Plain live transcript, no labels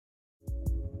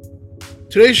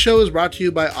Today's show is brought to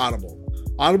you by Audible.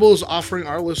 Audible is offering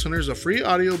our listeners a free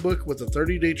audiobook with a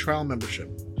 30-day trial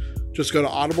membership. Just go to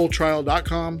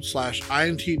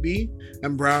audibletrial.com/INTB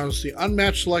and browse the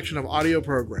unmatched selection of audio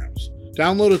programs.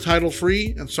 Download a title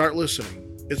free and start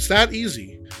listening. It's that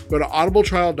easy. Go to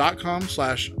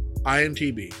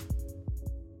audibletrial.com/INTB.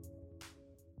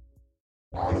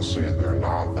 Honestly, they're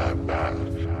not that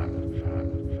bad.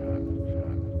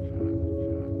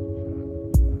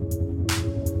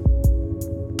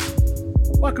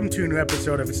 Welcome to a new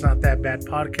episode of It's Not That Bad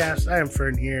podcast. I am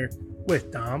Fern here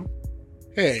with Dom.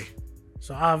 Hey.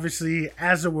 So obviously,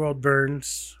 as the world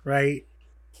burns, right,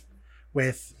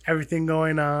 with everything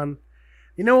going on,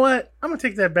 you know what? I'm going to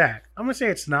take that back. I'm going to say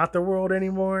it's not the world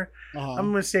anymore.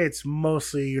 I'm going to say it's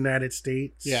mostly United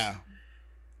States. Yeah.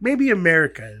 Maybe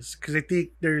Americas, because I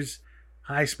think there's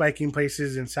high spiking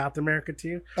places in South America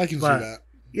too. I can see that.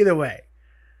 Either way,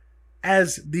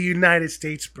 as the United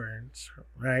States burns,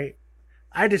 right,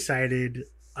 I decided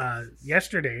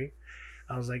yesterday,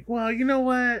 I was like, well, you know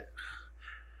what?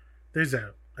 There's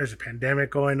a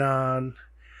pandemic going on.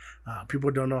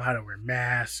 People don't know how to wear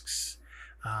masks.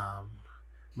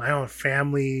 My own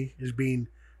family is being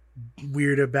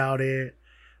weird about it.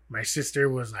 My sister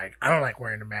was like, I don't like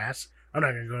wearing a mask. I'm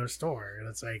not going to go to the store. And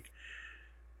it's like,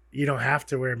 you don't have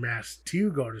to wear a mask to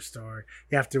go to the store.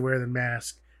 You have to wear the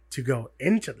mask to go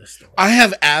into the store. I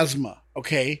have asthma,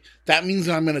 okay? That means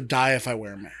that I'm going to die if I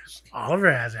wear a mask.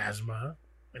 Oliver has asthma,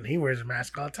 and he wears a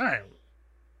mask all the time.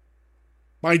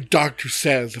 My doctor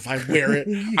says if I wear it,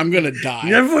 I'm going to die.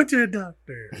 You never went to a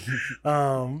doctor.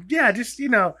 Yeah, just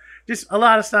a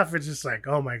lot of stuff is just like,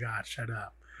 oh my God, shut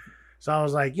up. So I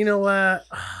was like, you know what?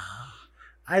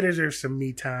 I deserve some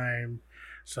me time.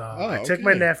 So I took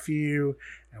my nephew,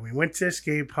 and we went to a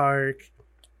skate park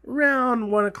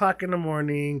around 1 o'clock in the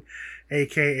morning,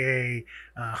 aka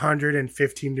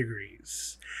 115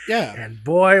 degrees. Yeah. And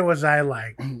boy, was I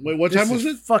like, wait, what time was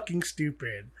it? Fucking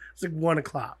stupid. It's like 1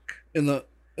 o'clock. In the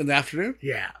afternoon?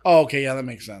 Yeah. Oh, okay. Yeah, that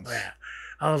makes sense. Yeah.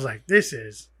 I was like, this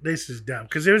is dumb.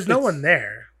 Because there was no one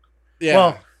there. Yeah.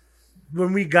 Well,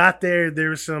 when we got there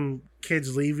were some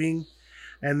kids leaving.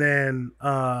 And then we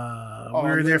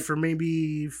were there for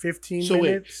maybe 15 minutes.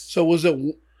 Wait, so was it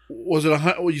you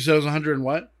said it was 100 and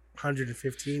what?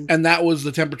 115. And that was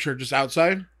the temperature just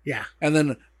outside? Yeah. And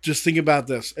then just think about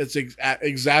this. It's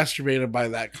exacerbated by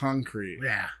that concrete.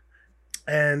 Yeah.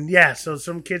 And yeah, so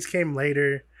some kids came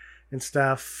later and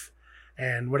stuff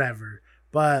and whatever.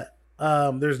 But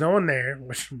there's no one there,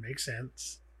 which makes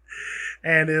sense.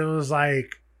 And it was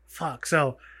like, fuck.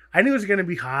 So I knew it was going to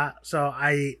be hot. So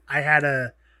I had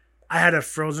a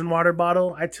frozen water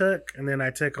bottle I took, and then I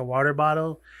took a water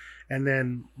bottle. And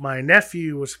then my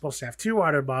nephew was supposed to have 2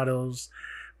 water bottles,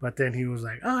 but then he was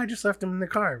like, oh, I just left them in the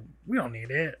car. We don't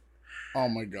need it. Oh,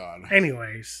 my God.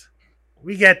 Anyways,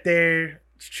 we get there,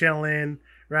 it's chilling,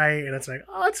 right? And it's like,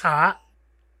 oh, it's hot.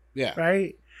 Yeah.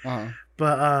 Right? Uh-huh.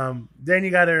 But then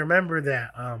you got to remember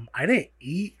that I didn't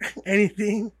eat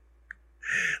anything.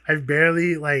 I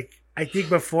barely, I think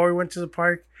before we went to the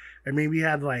park, I maybe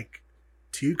had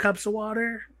 2 cups of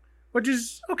water, which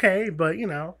is okay, but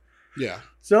Yeah.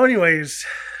 So anyways,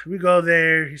 we go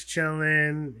there, he's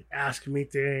chilling, asking me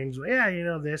things. Yeah, you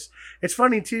know this. It's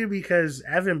funny too because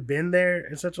I haven't been there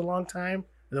in such a long time,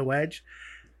 the wedge.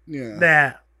 Yeah.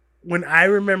 That when I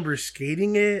remember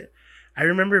skating it, I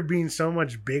remember it being so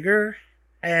much bigger.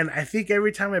 And I think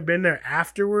every time I've been there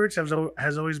afterwards has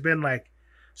always been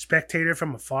spectator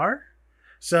from afar.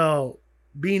 So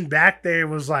being back there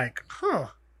was like,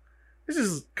 this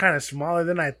is kind of smaller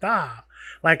than I thought.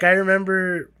 I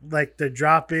remember the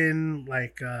drop-in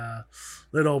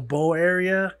little bowl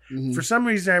area. Mm-hmm. For some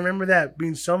reason, I remember that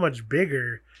being so much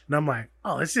bigger, and I'm like,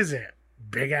 oh, this isn't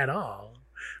big at all.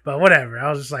 But whatever.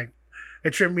 I was just like,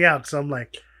 it tripped me out. So I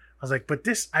was like, but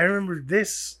this, I remember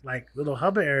this little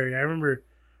hub area. I remember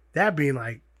that being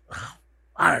I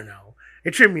don't know.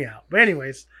 It tripped me out. But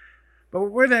anyways, but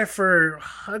we're there for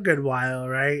a good while,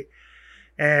 right?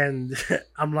 And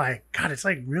I'm like, God, it's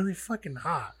really fucking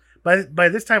hot. But by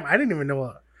this time, I didn't even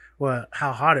know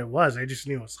how hot it was. I just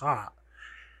knew it was hot.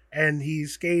 And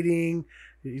he's skating.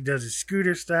 He does his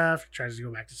scooter stuff. Tries to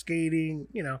go back to skating.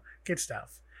 Kid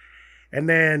stuff. And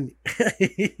then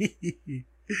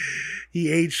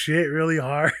he ate shit really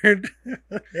hard.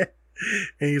 And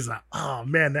he's like, oh,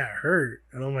 man, that hurt.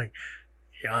 And I'm like,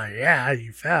 yeah,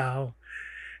 you fell.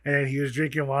 And then he was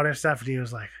drinking water and stuff. And he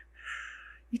was like,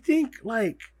 you think,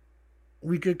 we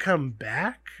could come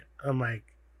back? I'm like,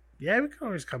 yeah, we can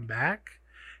always come back.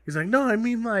 He's like, no, I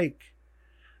mean, I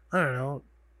don't know,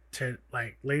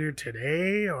 later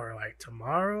today or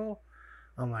tomorrow.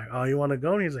 I'm like, oh, you want to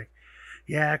go? And he's like,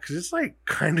 yeah, because it's like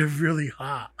kind of really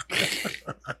hot.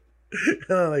 And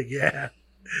I'm like, yeah.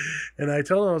 And I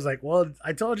told him, I was like, well,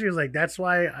 I told you, like, that's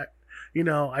why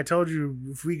I told you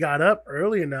if we got up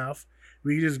early enough,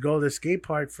 we could just go to the skate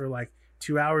park for like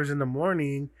 2 hours in the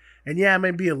morning. And yeah, it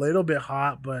may be a little bit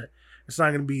hot, but it's not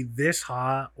going to be this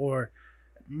hot, or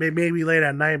maybe late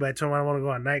at night. But I told him I don't want to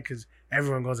go at night because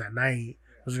everyone goes at night.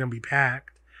 It was going to be packed.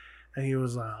 And he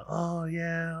was like, oh,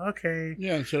 yeah, okay.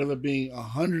 Yeah, instead of it being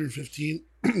 115,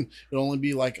 it'd only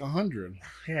be like 100.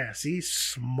 Yeah, see,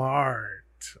 smart.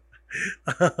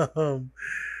 And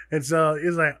so he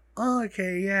was like, oh,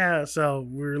 okay, yeah. So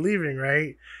we're leaving,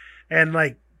 right? And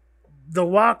like the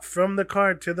walk from the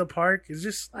car to the park is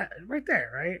just right there,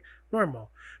 right?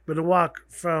 Normal. But the walk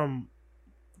from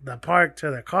the park to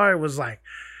the car was like,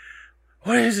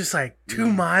 what is this, like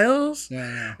 2 miles?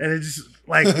 Yeah. And it just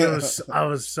like I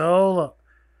was so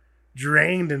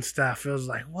drained and stuff. It was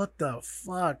like, what the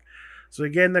fuck? So we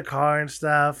get in the car and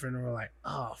stuff, and we're like,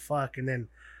 oh fuck. And then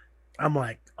I'm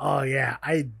like, oh yeah,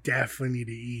 I definitely need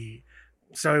to eat.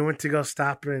 So we went to go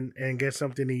stop and get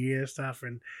something to eat and stuff.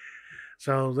 And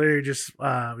so literally just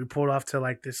we pulled off to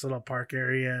like this little park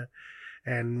area,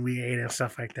 and we ate and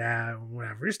stuff like that.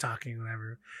 Whatever, just talking,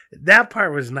 whatever. That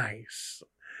part was nice.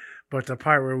 But the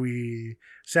part where we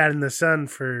sat in the sun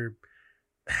for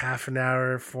half an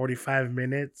hour, 45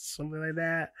 minutes, something like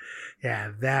that.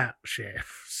 Yeah, that shit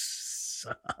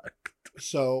sucked.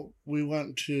 So we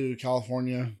went to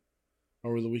California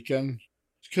over the weekend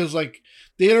because like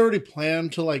they had already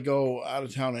planned to like go out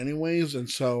of town anyways. And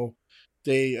so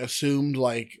they assumed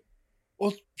like,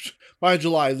 well, by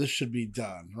July, this should be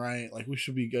done, right? Like we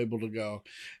should be able to go.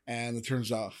 And it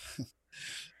turns out,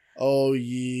 oh,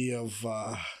 ye of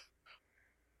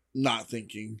not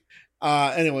thinking.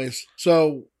 Anyways,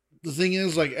 so the thing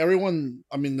is, like, everyone,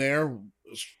 I mean, there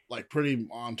was like pretty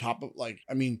on top of, like,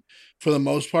 I mean, for the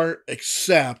most part,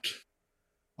 except,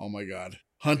 oh my God,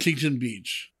 Huntington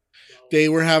Beach. They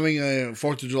were having a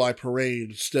 4th of July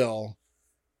parade still.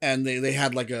 And they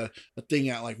had like a thing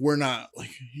out, like, we're not,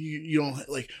 like, you don't,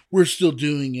 like, we're still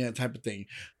doing it type of thing.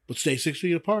 But stay 6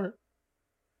 feet apart.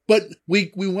 But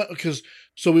we went,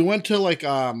 so we went to like,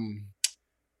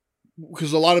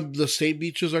 because a lot of the state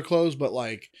beaches are closed, but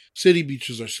like city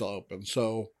beaches are still open.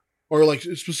 So, or like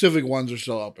specific ones are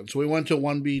still open. So we went to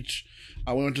one beach.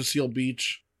 We went to Seal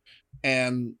Beach,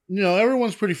 and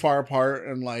everyone's pretty far apart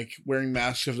and like wearing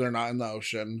masks if they're not in the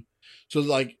ocean. So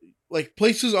like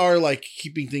places are like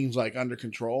keeping things like under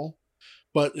control.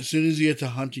 But as soon as you get to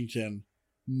Huntington,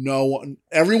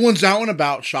 everyone's out and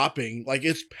about shopping. Like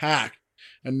it's packed.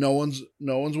 And no one's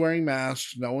wearing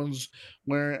masks. No one's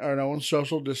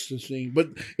social distancing. But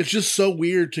it's just so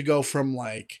weird to go from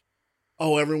like,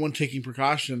 oh, everyone taking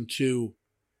precaution to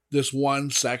this one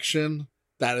section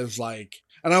that is like,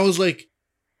 and I was like,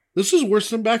 this is worse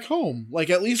than back home.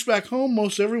 Like at least back home,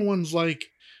 most everyone's like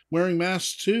wearing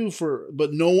masks too.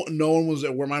 But no one was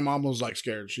where my mom was like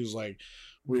scared. She was like,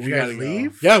 we gotta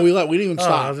leave. Yeah, we didn't even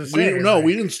stop.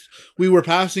 We didn't. We were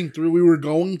passing through. We were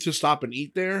going to stop and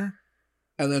eat there.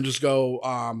 And then just go,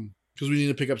 because we need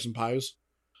to pick up some pies.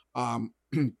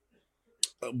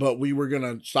 But we were going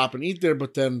to stop and eat there.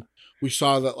 But then we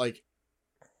saw that, like,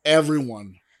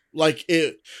 everyone, like,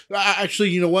 it,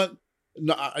 actually, you know what?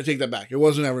 No, I take that back. It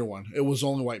wasn't everyone. It was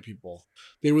only white people.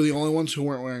 They were the only ones who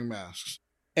weren't wearing masks.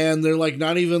 And they're, like,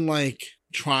 not even, like,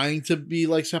 trying to be,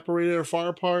 like, separated or far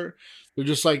apart. They're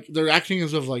just, like, they're acting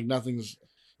as if, like, nothing's,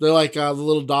 they're like the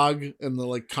little dog in the,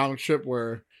 like, comic strip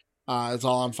where it's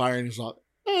all on fire and he's like,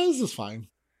 this is fine.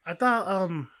 I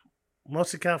thought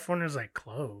most of California is like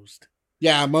closed.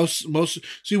 Yeah, most.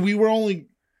 See, we were only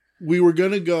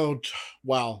going to go.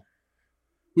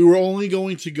 We were only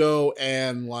going to go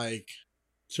and like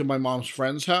to my mom's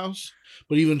friend's house,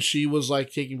 but even she was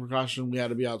like taking precaution. We had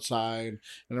to be outside,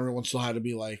 and everyone still had to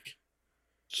be like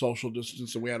social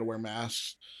distance, and we had to wear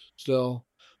masks still.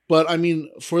 But I mean,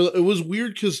 it was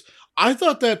weird because I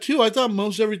thought that too. I thought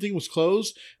most everything was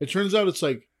closed. It turns out it's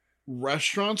like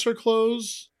restaurants are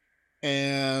closed,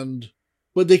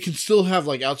 but they can still have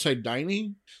like outside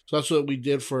dining. So that's what we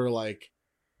did for like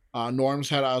Norm's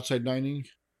had outside dining.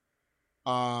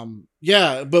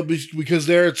 Yeah, but because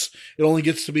there it only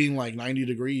gets to being like 90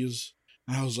 degrees.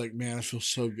 And I was like, man, I feel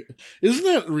so good. Isn't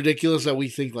that ridiculous that we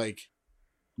think like,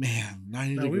 man,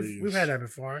 90 degrees? We've had that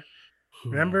before.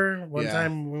 Remember one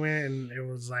time we went and it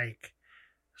was like,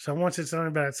 someone said something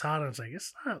about it's hot, and it's like,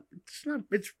 it's not,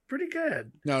 it's pretty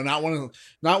good. No,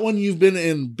 not when you've been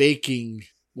in baking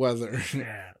weather.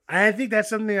 Yeah. I think that's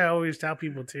something I always tell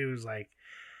people too, is like,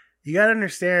 you got to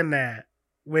understand that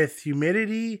with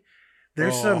humidity,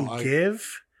 there's some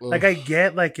give. Like I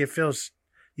get like it feels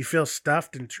you feel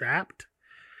stuffed and trapped.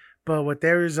 But with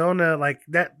Arizona, like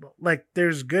that, like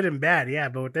there's good and bad, yeah.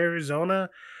 But with Arizona,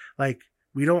 like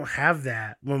we don't have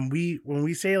that. When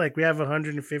we say like we have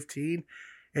 115,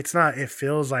 it's not. It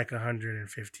feels like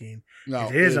 115. No,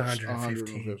 It is it's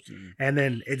 115, and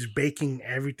then it's baking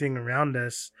everything around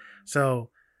us.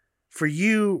 So for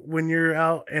you, when you're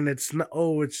out and it's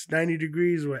 90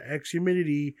 degrees with X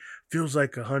humidity, feels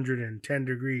like 110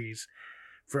 degrees.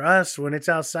 For us, when it's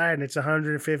outside and it's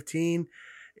 115,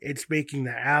 it's baking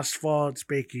the asphalt, it's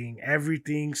baking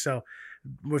everything. So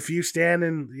if you stand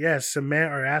in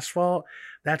cement or asphalt,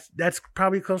 that's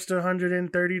probably close to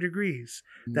 130 degrees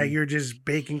that you're just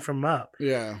baking from up.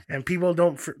 Yeah. And people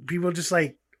just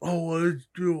like, oh,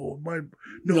 you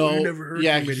never heard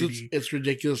humidity. It's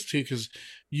ridiculous too, because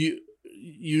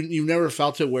you've never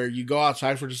felt it where you go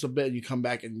outside for just a bit and you come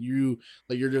back and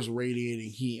you're just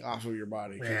radiating heat off of your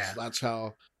body. Yeah. That's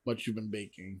how much you've been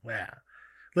baking. Yeah.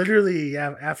 Literally,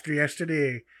 after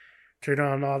yesterday, turned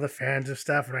on all the fans and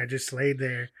stuff, and I just laid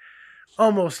there,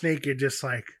 almost naked, just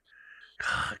like,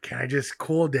 God, can I just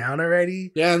cool down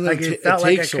already? Yeah, and like it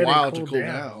takes a while to cool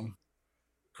down.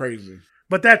 Crazy.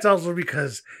 But that's also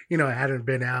because I hadn't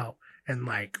been out in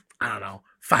like, I don't know,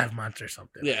 5 months or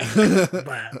something. Yeah.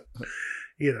 But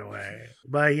either way,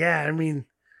 but yeah, I mean,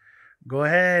 go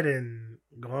ahead and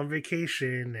go on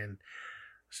vacation and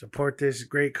support this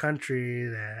great country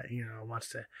that wants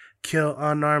to kill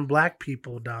unarmed black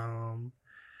people, Dom.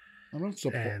 I don't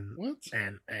support what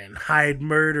and hide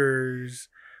murders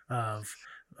of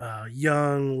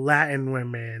young Latin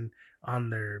women on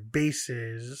their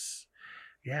bases.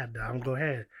 Yeah, Dom, go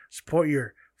ahead, support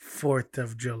your 4th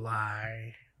of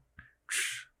July.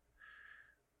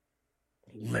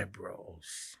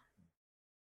 Liberals.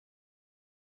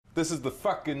 This is the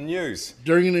fucking news.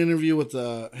 During an interview with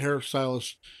the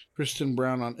hairstylist Kristen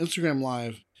Brown on Instagram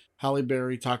Live, Halle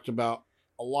Berry talked about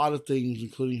a lot of things,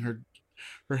 including her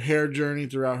hair journey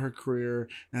throughout her career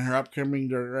and her upcoming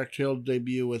directorial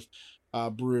debut with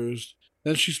Bruised.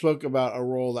 Then she spoke about a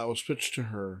role that was pitched to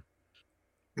her,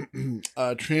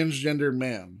 a transgender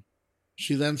man.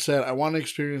 She then said, "I want to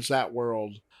experience that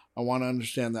world. I want to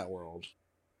understand that world."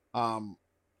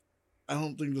 I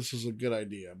don't think this is a good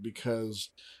idea because,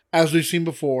 as we've seen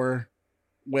before,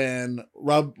 when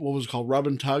Rub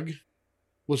and Tug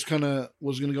was gonna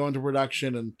go into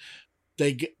production, and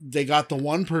they got the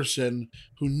one person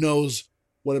who knows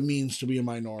what it means to be a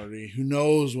minority, who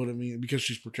knows what it means because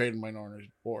she's portrayed a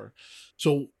minority before.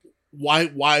 So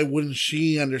why wouldn't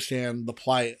she understand the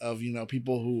plight of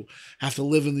people who have to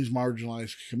live in these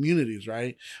marginalized communities,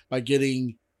 right? By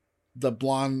getting the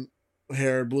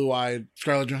blonde-haired, blue-eyed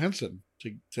Scarlett Johansson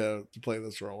to play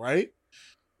this role, right?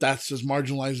 That's as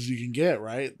marginalized as you can get,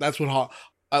 right? That's what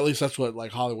at least that's what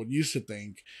like Hollywood used to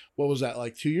think. What was that,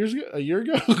 like 2 years ago? A year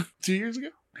ago? 2 years ago?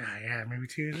 Yeah, maybe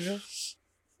 2 years ago.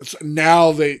 So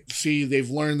now they've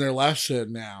learned their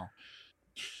lesson now.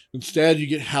 Instead, you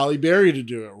get Halle Berry to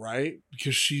do it, right?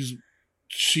 Because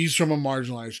she's from a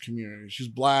marginalized community. She's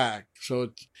black,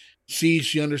 so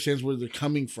she understands where they're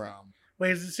coming from.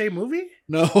 Wait, is it the same movie?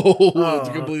 No, it's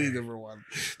a completely different one.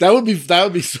 That would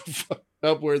be so fucked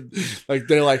up. Where like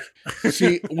they're like,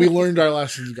 see, we learned our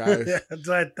lessons, guys. Yeah, that's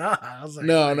what I thought. I was like,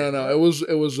 no.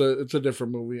 It's a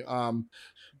different movie.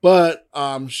 But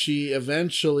she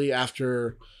eventually,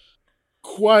 after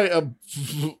quite a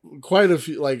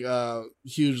few like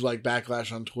huge like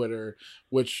backlash on Twitter,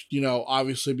 which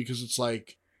obviously because it's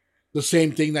like the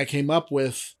same thing that came up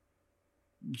with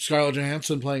Scarlett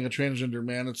Johansson playing a transgender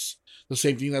man. It's the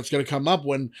same thing that's going to come up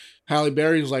when Halle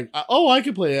Berry's like, oh, I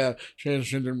could play a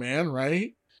transgender man,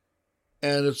 right?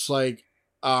 And it's like,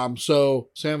 so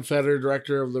Sam Feder,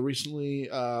 director of the recently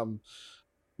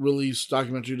released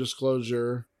documentary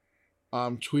Disclosure,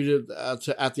 tweeted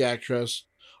at the actress,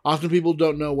 "Often people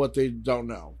don't know what they don't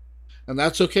know. And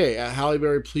that's okay. At Halle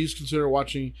Berry, please consider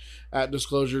watching at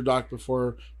Disclosure Doc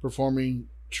before performing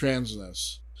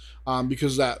transness."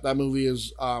 Because that movie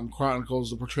is chronicles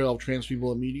the portrayal of trans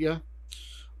people in media.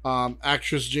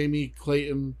 Actress Jamie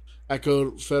Clayton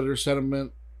echoed Federer's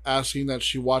sentiment, asking that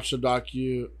she watch the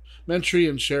documentary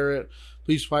and share it.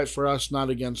 Please fight for us,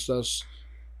 not against us.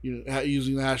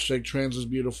 Using the hashtag trans is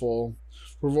beautiful.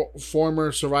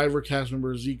 Former Survivor cast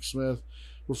member Zeke Smith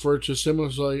referred to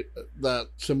similar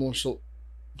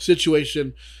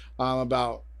situation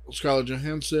about Scarlett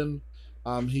Johansson.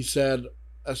 He said,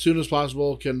 "As soon as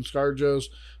possible, can ScarJo's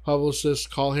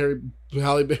publicist call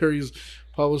Halle Berry's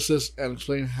publicist and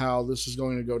explain how this is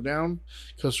going to go down?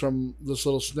 Because from this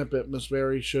little snippet, Miss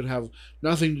Berry should have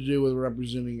nothing to do with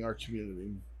representing our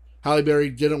community." Halle Berry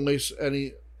didn't waste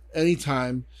any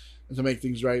time to make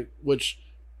things right, which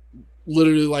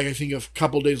literally, like, I think a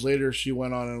couple days later, she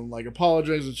went on and like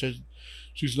apologized and said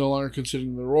she's no longer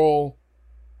considering the role.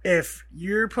 If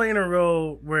you're playing a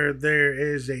role where there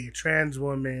is a trans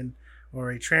woman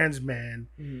or a trans man,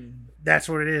 that's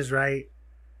what it is, right?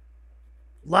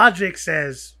 Logic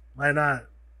says, why not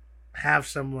have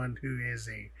someone who is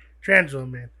a trans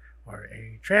woman or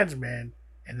a trans man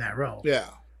in that role? Yeah.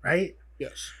 Right?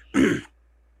 Yes.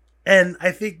 And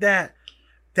I think that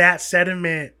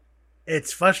sentiment,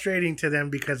 it's frustrating to them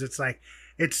because it's like,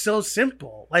 it's so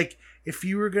simple. Like, if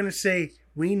you were going to say,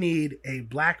 we need a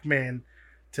black man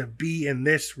to be in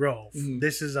this role,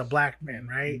 this is a black man,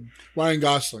 right? Ryan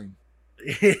Gosling.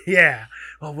 Yeah.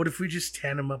 Well, what if we just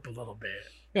tan him up a little bit?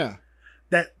 Yeah.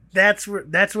 That's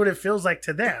what it feels like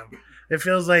to them. It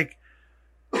feels like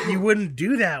you wouldn't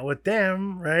do that with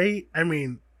them, right? I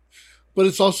mean, but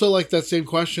it's also like that same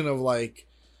question of like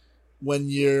when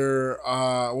you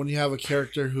have a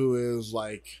character who is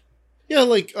like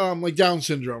Down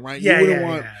syndrome, right?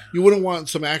 You wouldn't want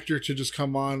some actor to just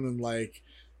come on and like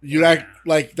act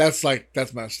like that's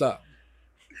messed up.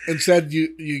 Instead,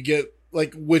 you get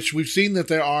like, which we've seen that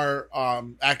there are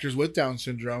actors with Down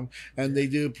syndrome and they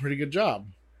do a pretty good job.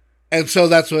 And so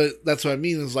that's what I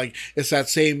mean is like, it's that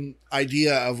same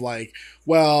idea of like,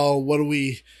 well, what do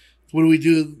we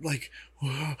do? Like,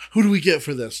 who do we get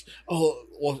for this? Oh,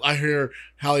 well, I hear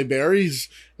Halle Berry's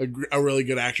a really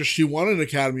good actress. She won an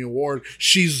Academy Award.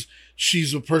 She's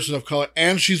a person of color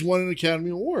and she's won an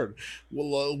Academy Award.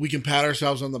 Well, we can pat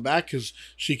ourselves on the back because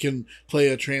she can play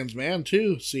a trans man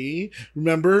too. See,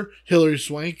 remember Hilary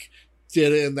Swank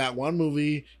did it in that one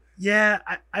movie. Yeah,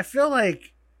 I feel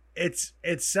like it's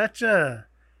such a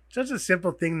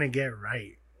simple thing to get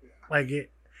right. Like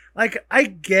I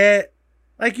get,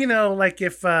 like, you know, like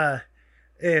if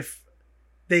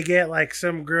they get like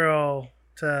some girl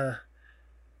to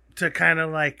kind of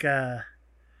like to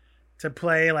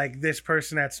play like this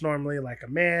person that's normally like a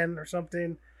man or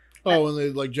something. Oh, and they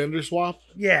like gender swap?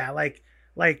 Yeah, like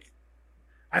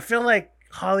I feel like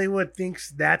Hollywood thinks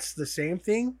that's the same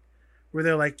thing, where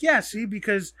they're like, yeah, see,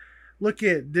 because look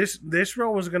at this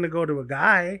role was going to go to a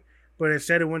guy, but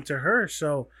instead it went to her.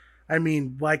 So, I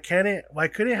mean, why couldn't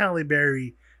Halle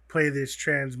Berry play this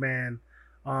trans man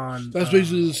on? That's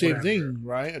basically the same thing,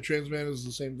 right? A trans man is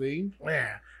the same thing.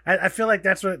 Yeah, I feel like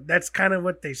that's kind of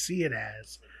what they see it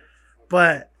as.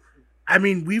 But I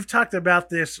mean, we've talked about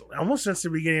this almost since the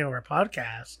beginning of our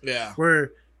podcast. Yeah,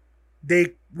 where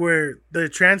the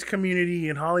trans community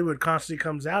in Hollywood constantly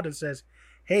comes out and says,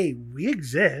 "Hey, we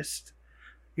exist.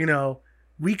 You know,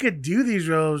 we could do these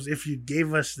roles if you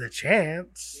gave us the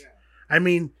chance." Yeah. I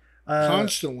mean,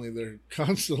 they're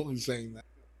constantly saying that.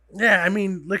 Yeah, I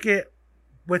mean, look at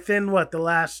within the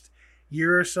last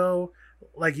year or so,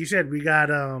 like you said, we got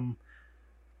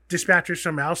Dispatchers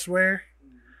from Elsewhere.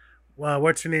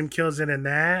 What's her name kills it in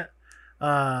that.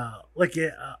 Look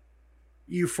at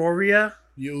Euphoria.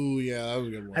 Yeah, that was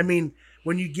a good one. I mean,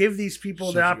 when you give these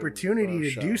people the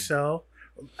opportunity to do so,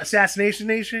 Assassination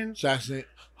Nation,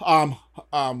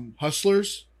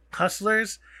 Hustlers.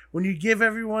 When you give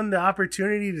everyone the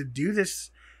opportunity to do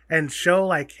this and show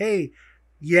like, hey,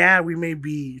 yeah, we may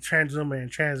be trans woman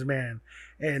and trans man,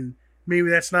 and maybe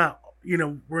that's not, you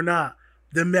know, we're not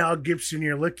the Mel Gibson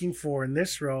you're looking for in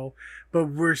this role, but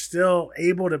we're still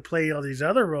able to play all these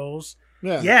other roles.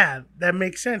 Yeah, that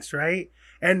makes sense, right?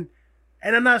 And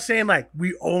I'm not saying like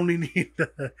we only need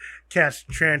to cast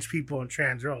trans people in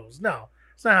trans roles. No,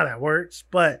 it's not how that works.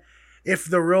 But if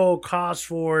the role calls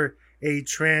for a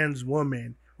trans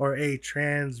woman or a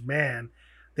trans man,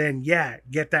 then yeah,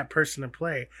 get that person to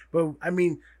play. But I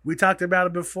mean, we talked about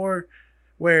it before,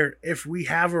 where if we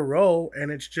have a role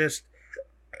and it's just,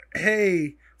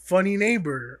 hey, funny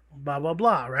neighbor, blah blah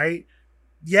blah, right?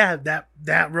 Yeah,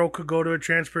 that role could go to a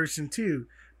trans person too,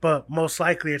 but most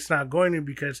likely it's not going to,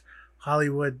 because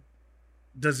Hollywood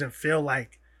doesn't feel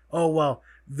like, oh well,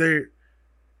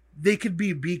 they could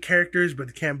be B characters, but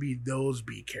they can't be those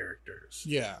B characters.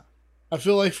 Yeah, I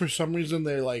feel like for some reason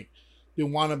they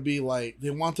want them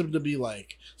to be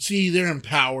like, see, they're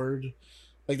empowered.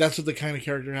 Like that's what the kind of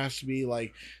character has to be.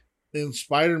 Like in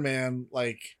Spider-Man,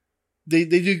 like they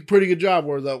do a pretty good job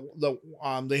where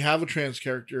they have a trans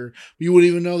character, but you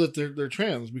wouldn't even know that they're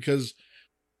trans because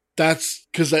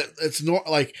it's not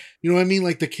like, you know what I mean?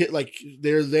 Like the kid, like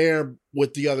they're there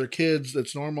with the other kids.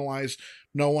 That's normalized.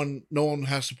 No one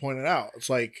has to point it out. It's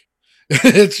like,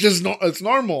 it's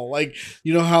normal. Like,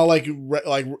 you know how like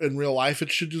in real life,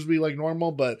 it should just be like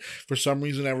normal, but for some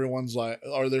reason everyone's like,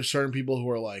 or there's certain people who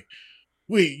are like,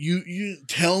 wait, you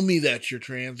tell me that you're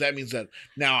trans, that means that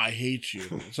now I hate you.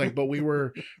 It's like, but we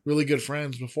were really good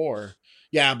friends before.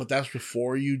 yeah, but that's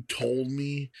before you told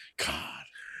me. God.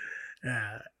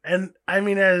 Yeah. And I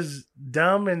mean, as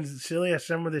dumb and silly as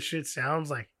some of this shit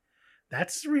sounds, like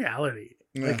that's the reality.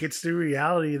 Yeah. Like it's the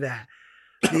reality that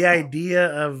the idea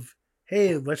of,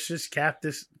 hey, let's just cast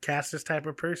this type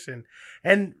of person.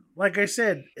 And like I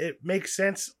said, it makes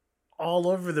sense all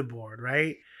over the board,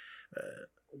 right?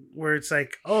 Where it's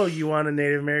like, oh, you want a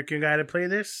Native American guy to play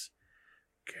this?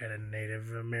 Get a Native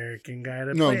American guy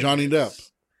to play No, Johnny this. Depp.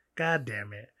 God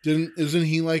damn it. Isn't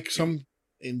he like some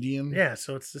Indian? Yeah,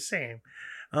 so it's the same.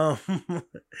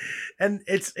 And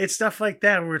it's stuff like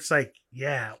that where it's like,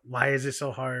 yeah, why is it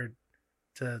so hard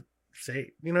to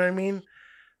say? You know what I mean?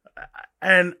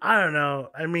 And I don't know.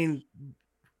 I mean,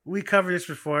 we covered this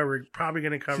before. We're probably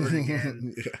going to cover it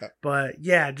again. Yeah. But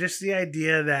yeah, just the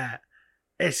idea that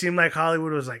it seemed like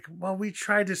Hollywood was like, well, we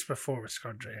tried this before with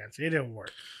Scarlett Johansson. It didn't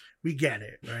work. We get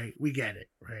it, right? We get it,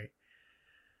 right?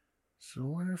 So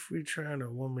what if we tried a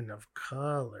woman of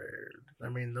color? I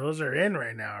mean, those are in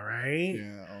right now, right?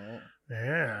 Yeah.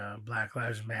 Yeah. Black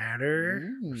Lives Matter.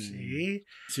 See?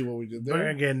 See what we did We're there?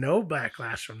 going to get no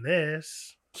backlash from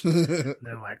this. And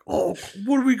they're like, oh,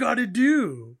 what do we got to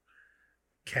do?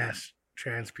 Cast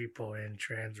trans people in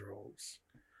trans roles.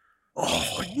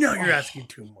 Oh, no, you're asking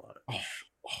too much.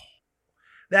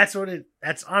 That's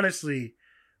honestly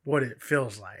what it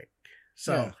feels like.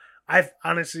 So Yeah. I've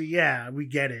honestly, yeah, we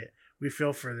get it. We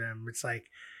feel for them. It's like,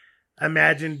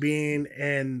 imagine being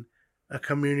in a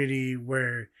community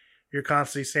where you're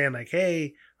constantly saying like,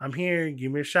 hey, I'm here,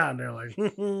 give me a shot. And they're like,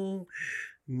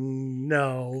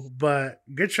 no, but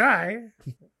good try.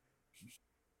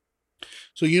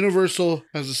 So Universal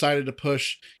has decided to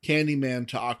push Candyman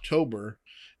to October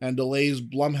and delays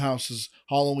Blumhouse's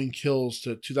Halloween Kills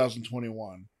to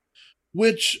 2021,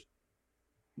 which,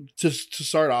 to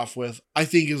start off with, I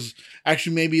think is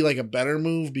actually maybe like a better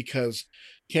move because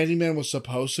Candyman was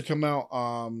supposed to come out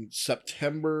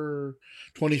September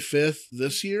 25th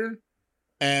this year,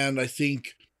 and I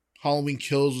think Halloween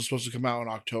Kills was supposed to come out in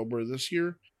October this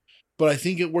year. But I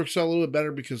think it works out a little bit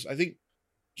better because I think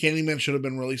Candyman should have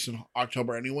been released in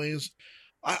October anyways.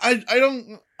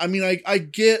 I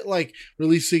get like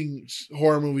releasing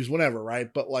horror movies whenever,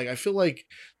 right? But like I feel like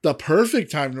the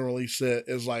perfect time to release it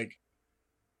is like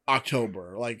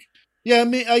October. Like, yeah,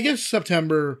 I guess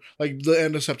September, like the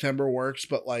end of September works,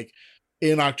 but like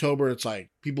in October it's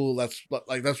like people that's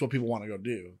what people want to go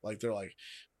do. Like they're like,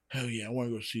 hell yeah, I want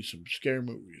to go see some scary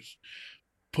movies.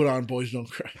 Put on Boys Don't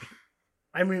Cry.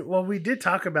 I mean, well, we did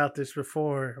talk about this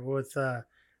before with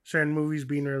certain movies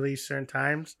being released certain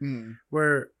times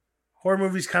where horror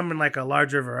movies come in like a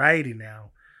larger variety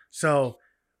now. So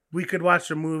we could watch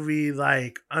a movie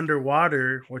like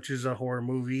Underwater, which is a horror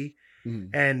movie,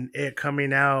 and it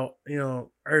coming out,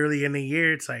 early in the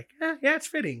year. It's like, yeah, it's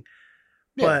fitting.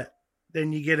 Yeah. But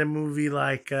then you get a movie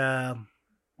like a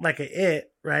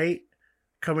It, right?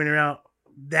 Coming around.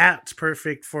 That's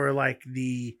perfect for like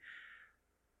the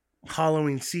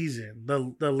Halloween season,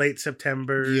 the late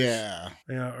Septembers,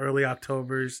 early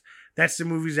Octobers. That's the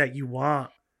movies that you want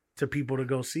to people to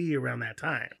go see around that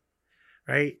time,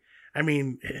 right? I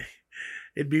mean,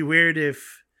 it'd be weird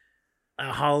if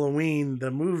Halloween, the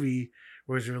movie,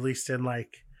 was released in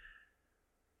like,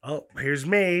 oh, here's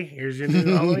May, here's your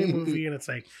new Halloween movie, and it's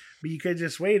like, but you could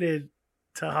just waited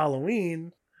to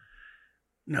Halloween.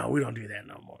 No, we don't do that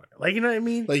no more. Like, you know what I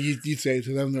mean? Like you say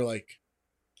to them, they're like,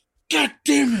 God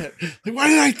damn it! Like, why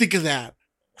did I think of that?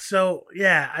 So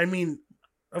yeah, I mean,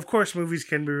 of course, movies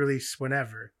can be released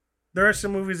whenever. There are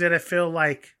some movies that I feel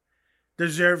like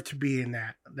deserve to be in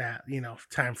that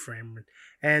time frame,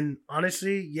 and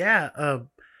honestly, yeah,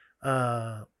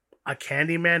 a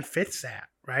Candyman fits that,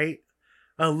 right?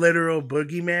 A literal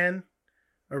boogeyman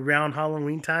around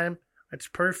Halloween time, that's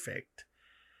perfect.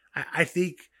 I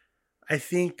think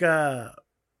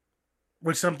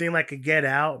with something like a Get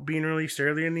Out being released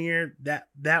earlier in the year,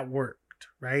 that worked,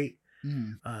 right?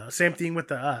 Same thing with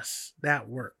the Us, that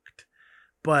worked.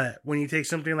 But when you take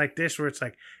something like this where it's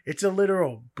like, it's a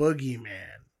literal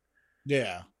boogeyman.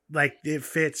 Yeah. Like it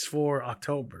fits for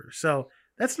October. So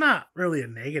that's not really a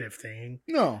negative thing.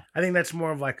 No. I think that's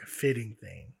more of like a fitting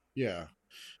thing. Yeah.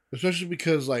 Especially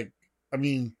because like, I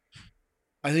mean,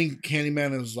 I think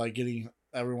Candyman is like getting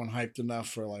everyone hyped enough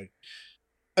for like,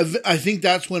 I think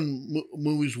that's when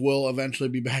movies will eventually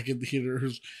be back in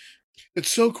theaters. It's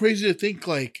so crazy to think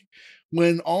like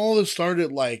when all this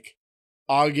started like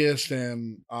August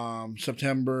and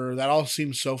September, that all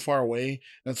seems so far away.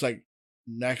 And it's like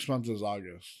next month is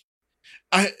August.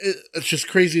 It's just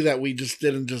crazy that we just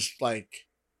didn't just like,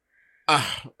 I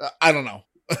don't know.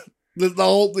 the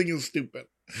whole thing is stupid.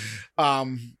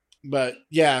 But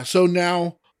yeah, so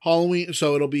now Halloween.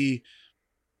 So it'll be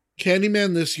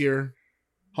Candyman this year,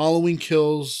 Halloween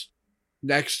Kills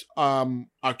next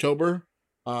October,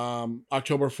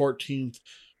 October 14th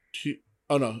to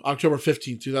October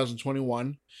 15th,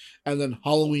 2021, and then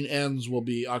Halloween Ends will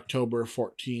be October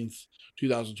 14th,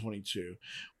 2022.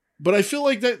 But I feel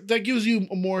like that gives you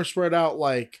a more spread out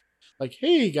like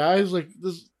hey guys, like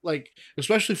this, like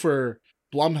especially for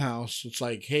Blumhouse, it's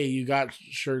like, hey, you got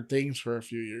sure things for a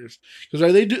few years.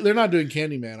 Because they're not doing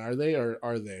Candyman, are they, or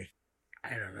are they?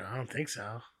 I don't know. I don't think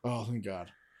so. Oh, thank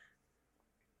God.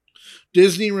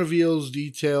 Disney reveals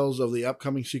details of the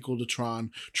upcoming sequel to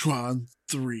Tron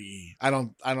 3. I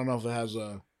don't know if it has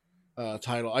a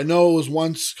title. I know it was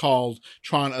once called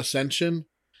Tron Ascension,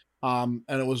 and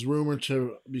it was rumored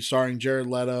to be starring Jared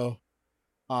Leto,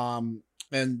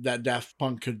 and that Daft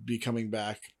Punk could be coming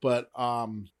back. But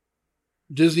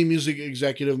Disney music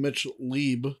executive Mitch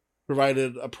Lieb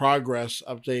provided a progress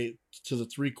update to the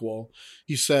threequel.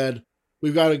 He said,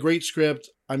 "We've got a great script.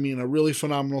 I mean, a really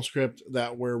phenomenal script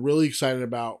that we're really excited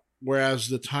about. Whereas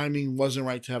the timing wasn't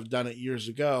right to have done it years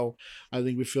ago, I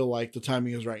think we feel like the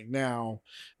timing is right now.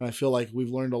 And I feel like we've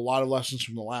learned a lot of lessons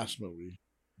from the last movie.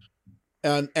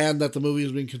 And that the movie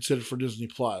is being considered for Disney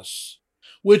Plus,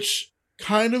 which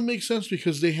kind of makes sense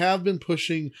because they have been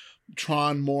pushing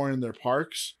Tron more in their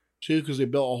parks too, because they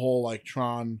built a whole like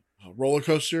Tron roller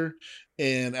coaster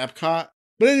in Epcot.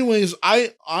 But anyways,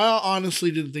 I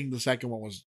honestly didn't think the second one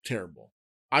was terrible.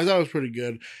 I thought it was pretty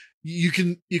good. You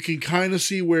can kind of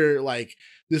see where like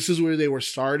this is where they were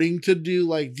starting to do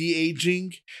like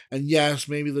de-aging, and yes,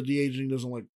 maybe the de-aging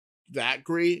doesn't look that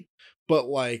great, but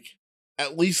like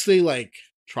at least they like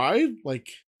tried. Like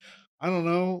I don't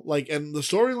know, like, and the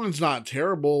storyline's not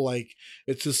terrible. Like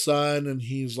it's his son, and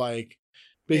he's like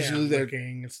basically they're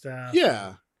looking and stuff.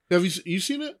 Yeah, have you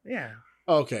seen it? Yeah.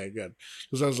 Okay, good.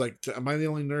 Because I was like, am I the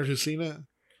only nerd who's seen it?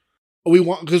 We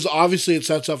want, because obviously it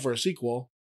sets up for a sequel.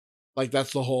 Like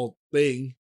that's the whole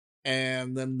thing,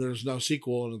 and then there's no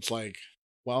sequel, and it's like,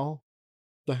 well,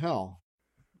 the hell.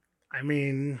 I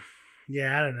mean,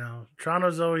 yeah, I don't know.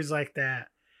 Toronto's always like that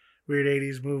weird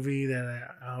 80s movie that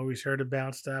I always heard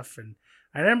about stuff. And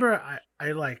I remember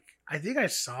I think I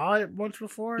saw it once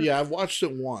before. Yeah, I've watched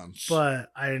it once. But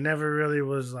I never really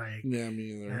was like... Yeah,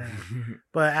 me either.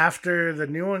 But after the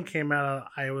new one came out,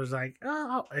 I was like,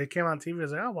 oh, it came on TV. I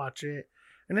was like, I'll watch it.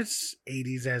 And it's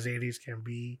 80s as 80s can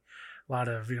be. A lot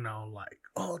of, like,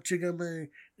 oh, check out my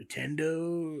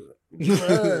Nintendo.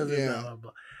 Blah, yeah. blah,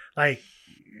 blah. Like,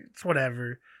 it's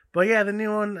whatever. But yeah, the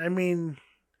new one, I mean...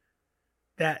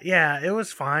 it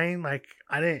was fine. Like,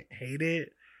 I didn't hate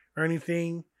it or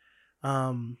anything.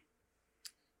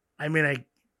 I mean,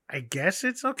 I guess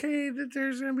it's okay that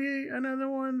there's gonna be another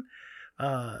one.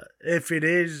 If it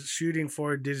is shooting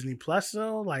for Disney Plus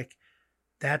though, like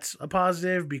that's a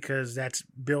positive because that's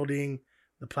building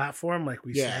the platform, like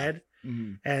we said.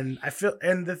 Mm-hmm. And I feel,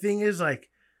 and the thing is, like,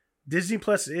 Disney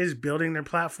Plus is building their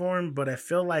platform, but I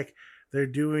feel like they're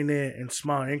doing it in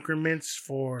small increments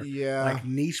for like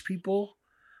niche people.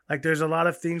 Like there's a lot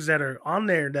of things that are on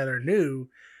there that are new,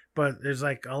 but there's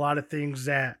like a lot of things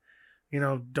that,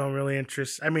 don't really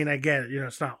interest. I mean, I get,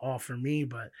 it's not all for me,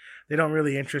 but they don't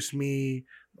really interest me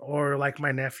or like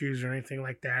my nephews or anything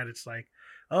like that. It's like,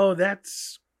 oh,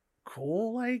 that's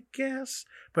cool, I guess.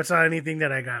 But it's not anything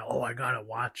that I gotta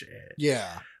watch it.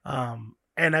 Yeah.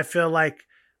 And I feel like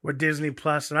with Disney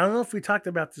Plus, and I don't know if we talked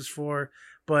about this before,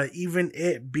 but even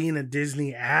it being a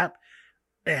Disney app,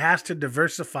 it has to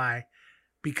diversify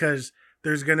because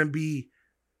there's going to be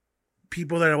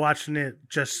people that are watching it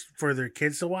just for their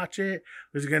kids to watch it.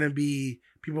 There's going to be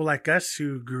people like us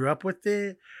who grew up with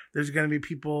it. There's going to be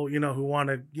people, who want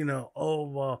to, oh,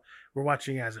 well, we're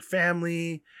watching it as a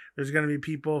family. There's going to be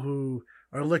people who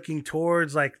are looking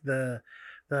towards like the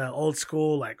old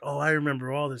school, like, oh, I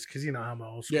remember all this because I'm an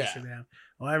old school now.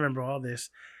 Oh, I remember all this.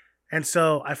 And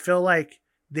so I feel like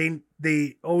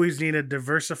they always need to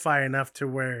diversify enough to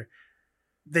where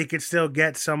they could still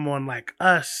get someone like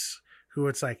us who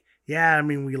it's like, yeah, I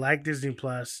mean, we like Disney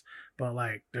Plus, but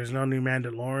like there's no new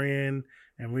Mandalorian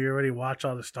and we already watch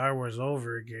all the Star Wars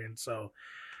over again. So,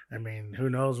 I mean, who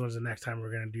knows when's the next time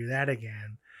we're going to do that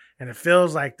again. And it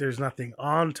feels like there's nothing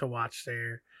on to watch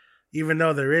there. Even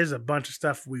though there is a bunch of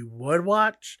stuff we would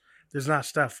watch, there's not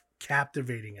stuff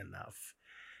captivating enough.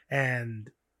 And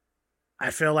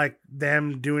I feel like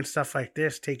them doing stuff like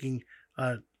this, taking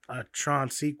a Tron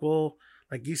sequel,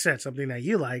 like you said, something that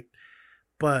you liked,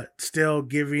 but still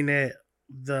giving it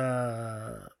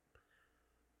the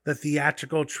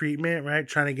theatrical treatment, right?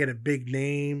 Trying to get a big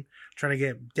name, trying to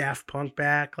get Daft Punk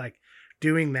back, like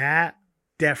doing that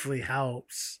definitely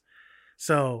helps.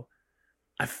 So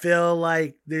I feel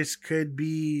like this could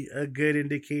be a good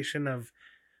indication of,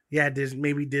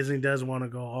 maybe Disney does want to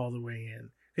go all the way in.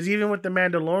 Because even with The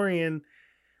Mandalorian,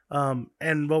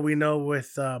 and what we know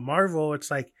with Marvel,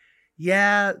 it's like,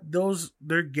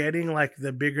 they're getting like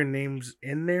the bigger names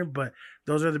in there, but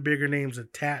those are the bigger names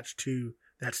attached to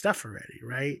that stuff already,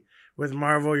 right? With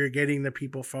Marvel, you're getting the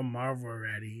people from Marvel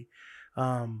already.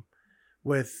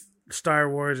 With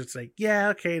Star Wars, it's like,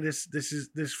 okay, this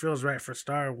feels right for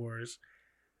Star Wars.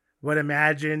 But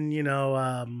imagine,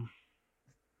 the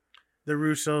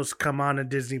Russos come on to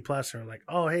Disney Plus and are like,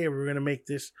 oh, hey, we're gonna make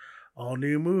this all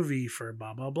new movie for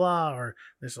blah blah blah, or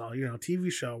this all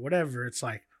TV show, whatever. It's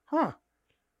like,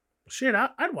 shit,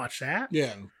 I'd watch that.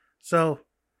 Yeah. So,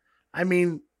 I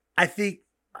mean, I think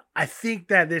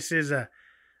that this is a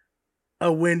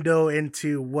window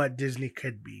into what Disney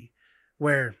could be,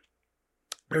 where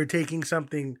they're taking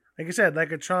something, like I said,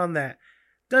 like a Tron that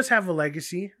does have a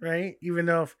legacy, right? Even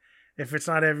though if it's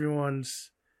not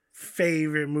everyone's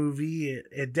favorite movie,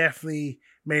 it definitely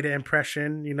made an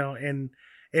impression,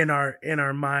 in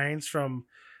our minds from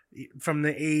the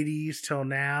 80s till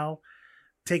now.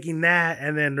 Taking that,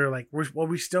 and then they're like,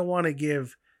 we still want to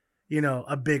give,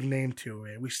 a big name to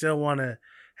it. We still want to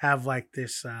have like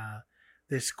this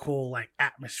cool like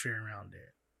atmosphere around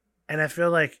it. And I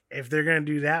feel like if they're gonna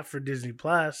do that for Disney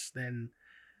Plus, then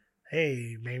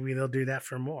hey, maybe they'll do that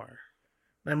for more.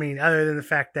 I mean, other than the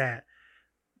fact that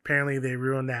apparently they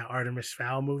ruined that Artemis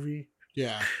Fowl movie.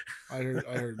 Yeah, I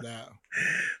heard that.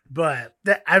 But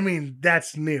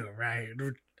that's new, right?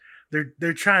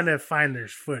 They're trying to find their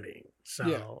footing. So,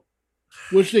 yeah.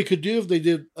 Which they could do if they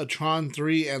did a Tron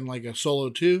 3 and like a Solo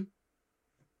 2.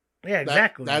 Yeah,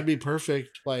 exactly. That'd be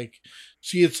perfect. Like,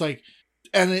 see, it's like,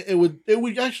 and it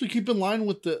would actually keep in line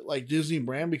with the like Disney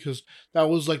brand, because that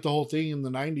was like the whole thing in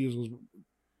the 90s was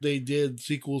they did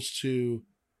sequels to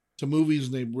movies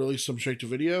and they released them straight to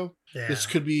video. Yeah. This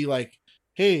could be like,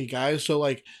 hey guys, so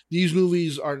like these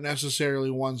movies aren't necessarily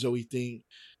ones that we think.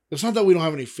 It's not that we don't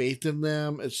have any faith in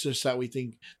them. It's just that we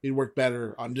think they'd work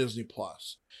better on Disney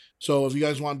Plus. So if you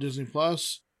guys want Disney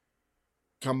Plus,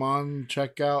 come on,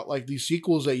 check out like these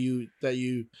sequels that you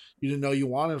didn't know you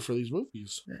wanted for these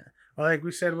movies. Yeah. Well, like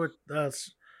we said with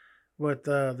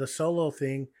the Solo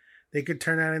thing, they could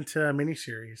turn that into a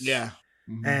miniseries. Yeah.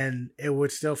 Mm-hmm. And it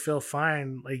would still feel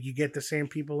fine. Like you get the same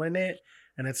people in it,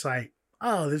 and it's like,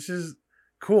 oh, this is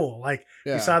cool. Like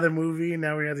we saw the movie,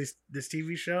 now we have this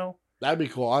TV show. That'd be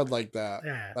cool. I'd like that.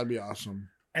 Yeah. That'd be awesome.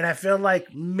 And I feel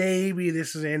like maybe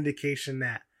this is an indication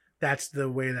that that's the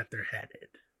way that they're headed.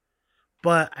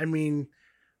 But I mean,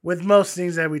 with most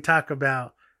things that we talk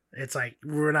about, it's like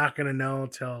we're not going to know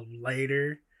until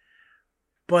later.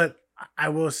 But I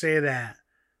will say that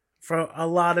for a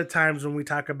lot of times when we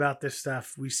talk about this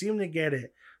stuff, we seem to get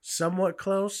it somewhat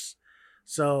close.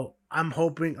 So I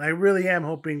really am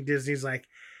hoping Disney's like,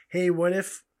 hey, what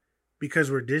if,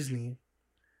 because we're Disney,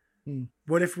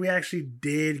 what if we actually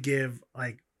did give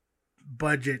like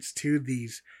budgets to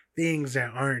these things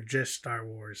that aren't just Star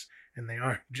Wars and they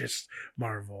aren't just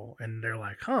Marvel, and they're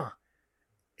like,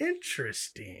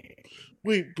 interesting.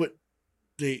 Wait, but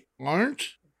they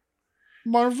aren't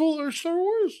Marvel or Star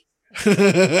Wars?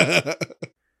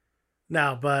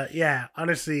 No, but yeah,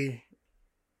 honestly,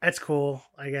 that's cool,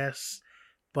 I guess.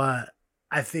 But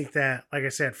I think that, like I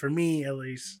said, for me at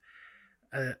least,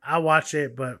 I watch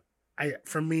it, but I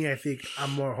think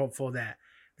I'm more hopeful that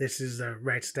this is the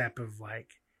right step of like,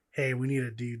 hey, we need to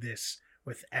do this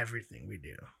with everything we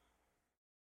do.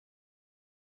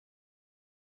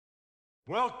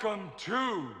 Welcome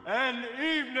to An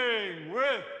Evening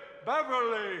with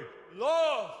Beverly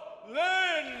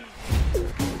Loughlin.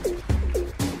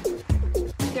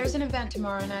 There's an event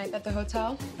tomorrow night at the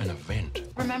hotel. An event?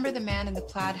 Remember the man in the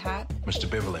plaid hat? Mr.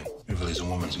 Beverly. Beverly's a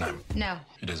woman's name. No.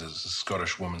 It is a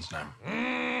Scottish woman's name.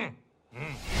 I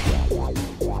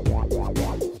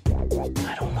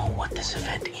don't know what this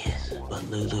event is, but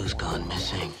Lulu's gone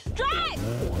missing. Drive!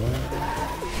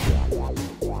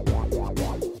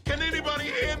 Can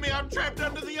anybody hear me? I'm trapped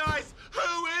under the ice.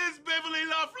 Who is Beverly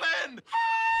Loughlin?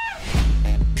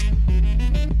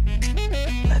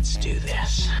 Let's do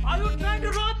this. Are you trying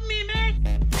to rob me, mate?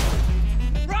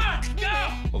 Run, go!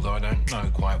 Although I don't know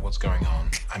quite what's going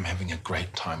on, I'm having a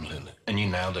great time, Lulu. And you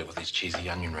nailed it with these cheesy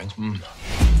onion rings.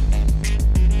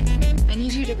 I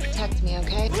need you to protect me,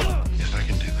 okay? Yes, I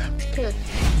can do that. Good.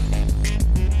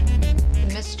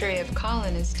 The mystery of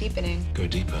Colin is deepening. Go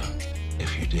deeper,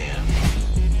 if you dare.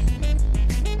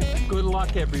 Good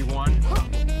luck, everyone.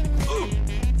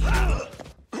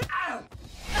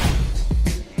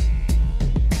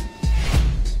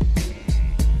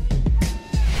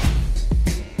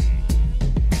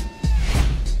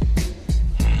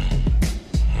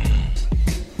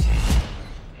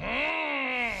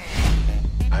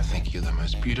 I think you're the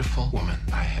most beautiful woman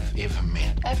I have ever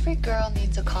met. Every girl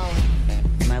needs a Colin.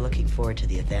 Am I looking forward to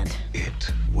the event?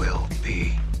 It will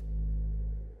be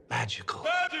magical.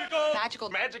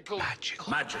 Magical. Magical. Magical.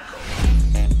 Magical.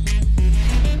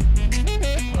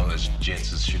 One of those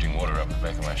jets is shooting water up the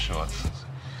back of my shorts.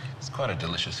 It's quite a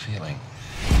delicious feeling.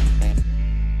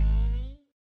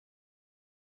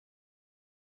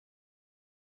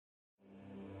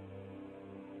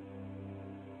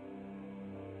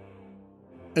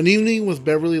 An Evening with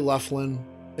Beverly Loughlin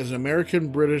is an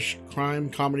American-British crime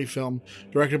comedy film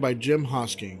directed by Jim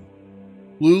Hosking.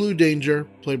 Lulu Danger,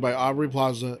 played by Aubrey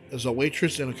Plaza, is a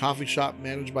waitress in a coffee shop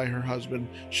managed by her husband,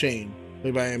 Shane,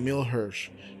 played by Emil Hirsch,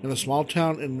 in a small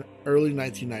town in the early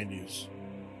 1990s.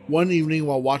 One evening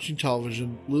while watching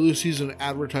television, Lulu sees an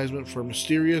advertisement for a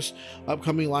mysterious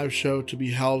upcoming live show to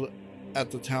be held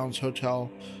at the town's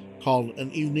hotel called An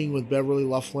Evening with Beverly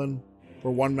Loughlin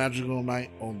for one magical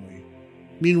night only.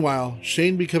 Meanwhile,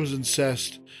 Shane becomes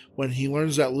incensed when he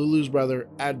learns that Lulu's brother,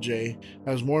 Ajay,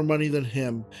 has more money than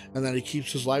him and that he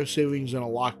keeps his life savings in a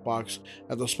lockbox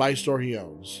at the spice store he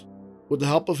owns. With the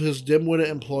help of his dim-witted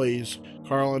employees,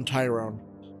 Carl and Tyrone,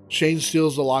 Shane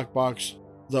steals the lockbox,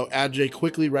 though Ajay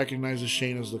quickly recognizes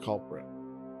Shane as the culprit.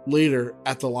 Later,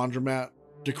 at the laundromat,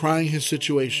 decrying his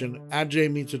situation,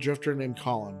 Ajay meets a drifter named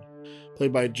Colin,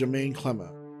 played by Jermaine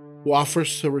Clement, who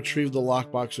offers to retrieve the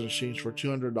lockbox in exchange for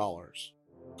 $200.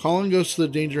 Colin goes to the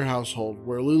Danger household,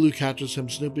 where Lulu catches him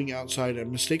snooping outside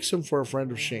and mistakes him for a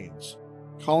friend of Shane's.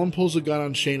 Colin pulls a gun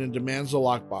on Shane and demands the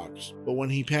lockbox, but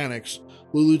when he panics,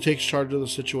 Lulu takes charge of the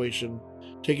situation,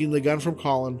 taking the gun from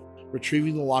Colin,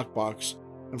 retrieving the lockbox,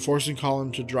 and forcing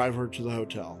Colin to drive her to the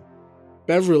hotel.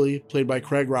 Beverly, played by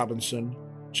Craig Robinson,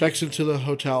 checks into the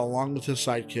hotel along with his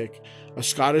sidekick, a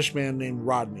Scottish man named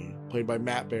Rodney, played by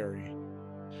Matt Berry.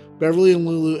 Beverly and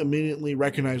Lulu immediately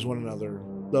recognize one another,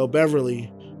 though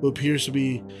Beverly, who appears to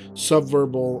be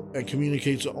subverbal and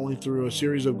communicates only through a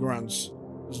series of grunts,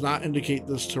 does not indicate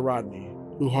this to Rodney,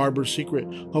 who harbors secret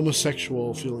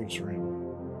homosexual feelings for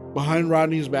him. Behind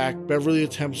Rodney's back, Beverly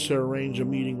attempts to arrange a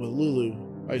meeting with Lulu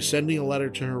by sending a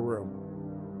letter to her room,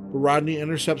 but Rodney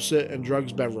intercepts it and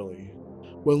drugs Beverly.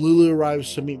 When Lulu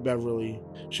arrives to meet Beverly,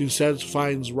 she instead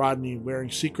finds Rodney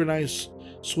wearing synchronized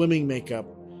swimming makeup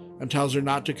and tells her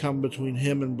not to come between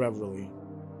him and Beverly.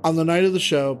 On the night of the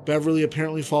show, Beverly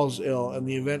apparently falls ill and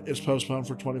the event is postponed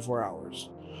for 24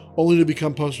 hours, only to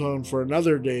become postponed for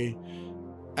another day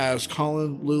as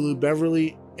Colin, Lulu,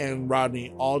 Beverly, and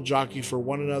Rodney all jockey for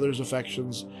one another's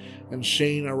affections, and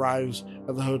Shane arrives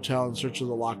at the hotel in search of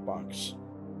the lockbox.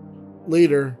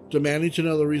 Later, demanding to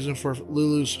know the reason for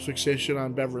Lulu's fixation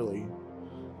on Beverly,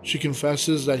 she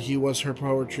confesses that he was her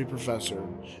poetry professor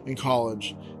in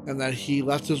college and that he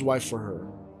left his wife for her.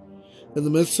 In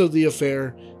the midst of the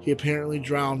affair, he apparently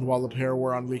drowned while the pair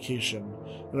were on vacation,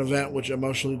 an event which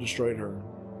emotionally destroyed her.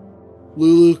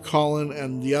 Lulu, Colin,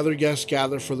 and the other guests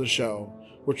gather for the show,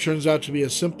 which turns out to be a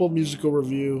simple musical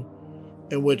revue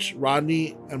in which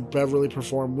Rodney and Beverly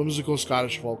perform whimsical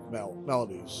Scottish folk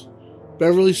melodies.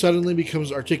 Beverly suddenly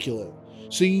becomes articulate,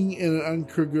 singing in an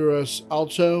incongruous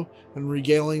alto and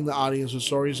regaling the audience with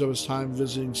stories of his time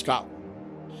visiting Scotland.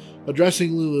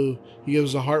 Addressing Lulu, he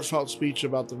gives a heartfelt speech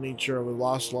about the nature of a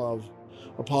lost love,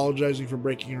 apologizing for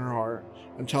breaking her heart,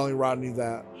 and telling Rodney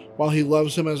that, while he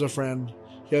loves him as a friend,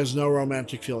 he has no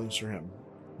romantic feelings for him.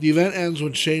 The event ends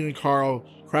when Shane and Carl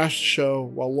crash the show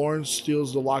while Lawrence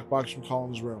steals the lockbox from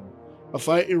Colin's room. A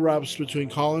fight erupts between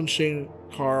Colin, Shane,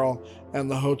 Carl, and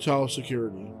the hotel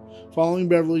security. Following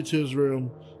Beverly to his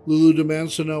room, Lulu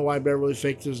demands to know why Beverly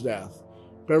faked his death.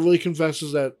 Beverly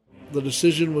confesses that the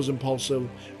decision was impulsive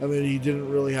and that he didn't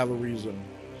really have a reason.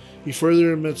 He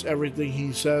further admits everything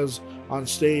he says on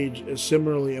stage is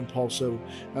similarly impulsive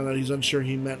and that he's unsure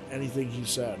he meant anything he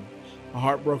said. A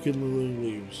heartbroken Lulu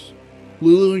leaves.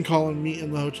 Lulu and Colin meet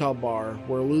in the hotel bar,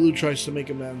 where Lulu tries to make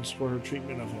amends for her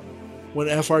treatment of him. When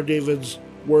F.R. David's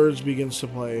Words begins to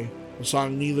play, a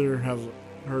song neither have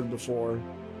heard before,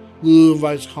 Lulu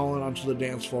invites Colin onto the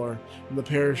dance floor, and the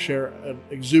pair share an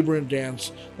exuberant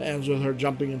dance that ends with her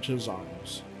jumping into his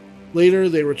arms. Later,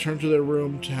 they return to their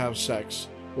room to have sex,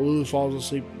 but Lulu falls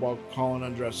asleep while Colin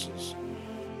undresses.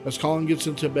 As Colin gets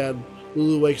into bed,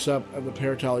 Lulu wakes up and the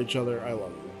pair tell each other, "I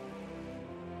love you."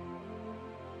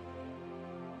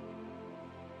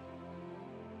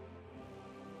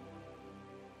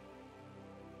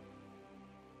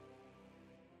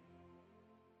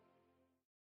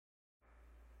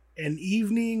 An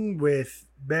Evening with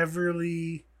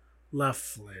Beverly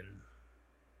Loughlin.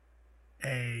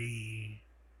 A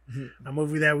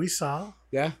movie that we saw.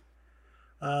 Yeah.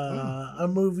 A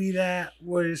movie that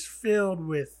was filled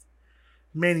with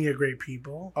Many a Great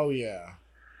People. Oh yeah.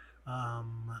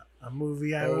 A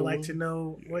movie I would like to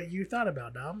know what you thought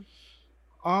about, Dom.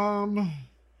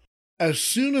 As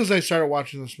soon as I started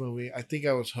watching this movie, I think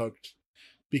I was hooked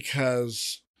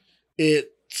because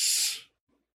it's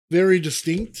very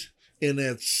distinct in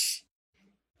its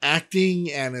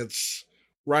acting and its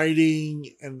writing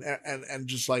and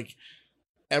just like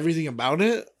everything about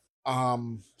it. I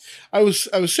was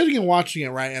sitting and watching it,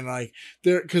 right, and like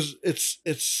there, because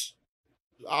it's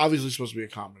obviously supposed to be a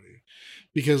comedy,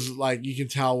 because like you can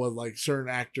tell with like certain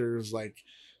actors, like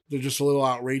they're just a little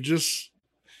outrageous,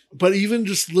 but even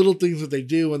just little things that they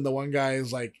do, and the one guy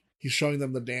is like, he's showing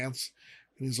them the dance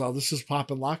and he's like, this is pop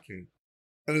and locking,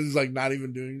 and he's like not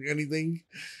even doing anything,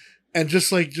 and just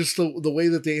the way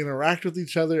that they interact with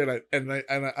each other, and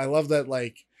I love that,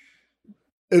 like,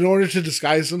 in order to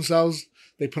disguise themselves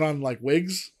they put on like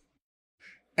wigs,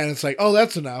 and it's like, oh,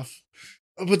 that's enough.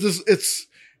 But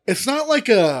it's not like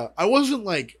I wasn't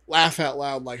like laugh out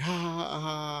loud like ha ha ha,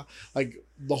 ha like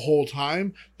the whole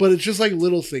time, but it's just like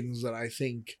little things that I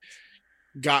think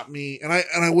got me, and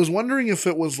I was wondering if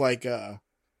it was like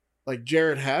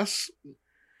Jared Hess,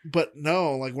 but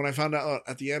no, like when I found out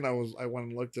at the end, I went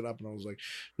and looked it up, and I was like,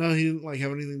 no, he didn't like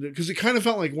have anything to do, because it kind of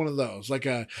felt like one of those, like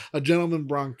a Gentleman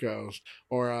Broncos,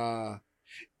 or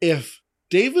if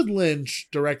David Lynch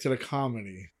directed a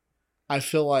comedy, I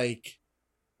feel like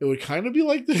it would kind of be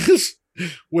like this,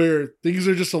 where things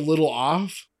are just a little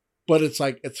off, but it's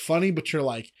like, it's funny, but you're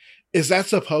like, is that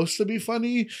supposed to be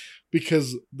funny?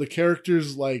 Because the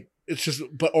characters, like, it's just,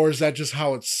 but, or is that just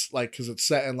how it's like, because it's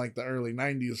set in like the early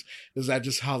 90s, is that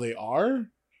just how they are?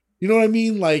 You know what I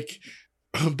mean? Like,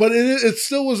 but it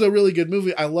still was a really good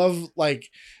movie. I love, like,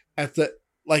 at the,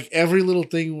 like, every little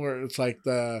thing where it's like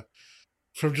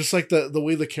from just like the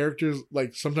way the characters,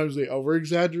 like, sometimes they over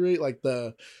exaggerate, like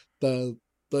the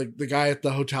guy at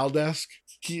the hotel desk,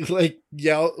 he like he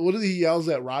yells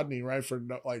at Rodney, right, for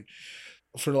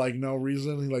no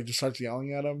reason. He like just starts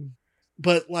yelling at him.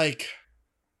 But like,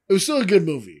 it was still a good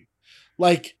movie.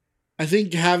 Like, I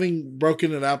think having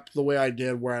broken it up the way I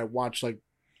did, where I watched like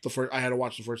I had to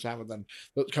watch the first half, and then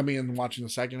coming in and watching the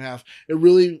second half, it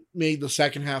really made the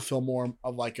second half feel more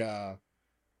of like a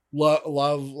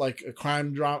love, like a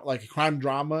crime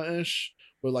drama ish,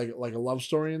 with like a love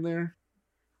story in there.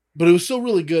 But it was still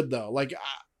really good though. Like,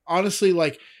 honestly,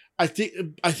 like I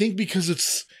think because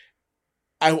it's,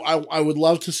 I would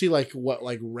love to see like what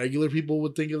like regular people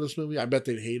would think of this movie. I bet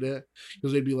they'd hate it,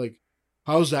 because they'd be like,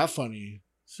 "How's that funny?"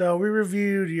 So we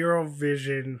reviewed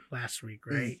Eurovision last week,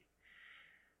 right?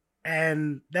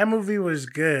 And that movie was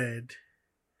good,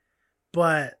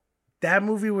 but that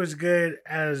movie was good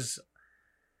as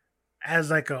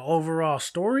like an overall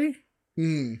story.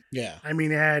 Yeah. I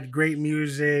mean, it had great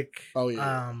music. Oh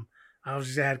yeah.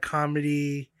 Obviously it had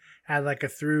comedy, had like a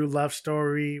through love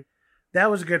story. That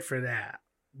was good for that.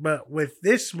 But with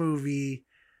this movie,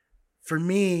 for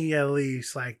me at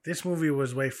least, like, this movie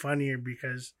was way funnier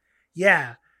because,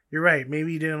 yeah, you're right.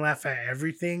 Maybe you didn't laugh at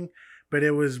everything, but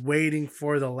it was waiting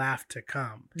for the laugh to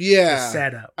come. Yeah. The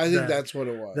setup. I think that's what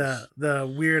it was.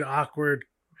 The weird, awkward,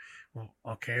 well,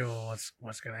 okay, well,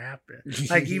 what's gonna happen?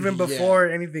 Like, even before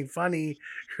anything funny,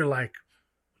 you're like,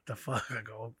 what the fuck? I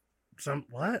go,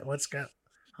 what's got,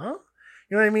 huh?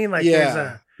 You know what I mean? Like,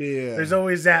 there's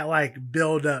always that like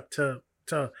build up to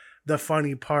the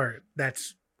funny part.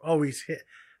 That's always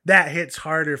hits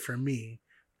harder for me.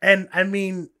 And I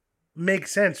mean,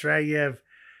 makes sense, right? You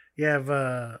have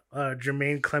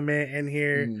Jermaine Clement in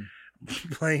here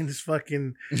playing this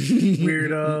fucking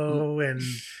weirdo, and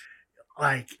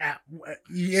like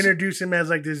you introduce him as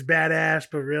like this badass,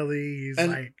 but really he's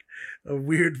like a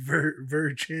weird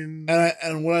virgin.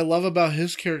 And what I love about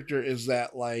his character is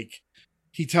that like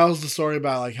he tells the story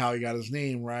about like how he got his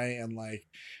name, right? And like,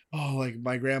 oh, like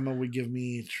my grandma would give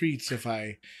me treats if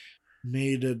I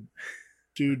made a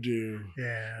doo-doo.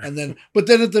 Yeah. But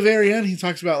then at the very end he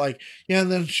talks about like, yeah,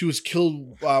 and then she was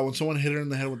killed when someone hit her in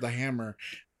the head with a hammer.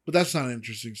 But that's not an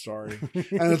interesting story.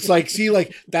 And it's like, see,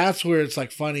 like, that's where it's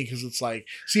like funny, because it's like,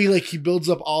 see, like, he builds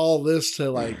up all this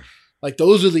to like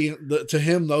those are to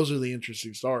him, those are the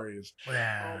interesting stories.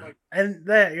 Yeah. And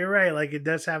that, you're right. Like, it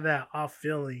does have that off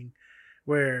feeling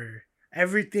where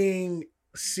everything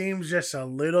seems just a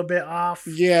little bit off.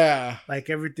 Yeah. Like,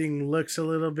 everything looks a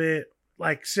little bit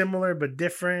like similar but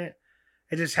different.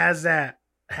 It just has that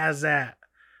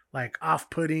like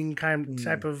off-putting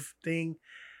type of thing.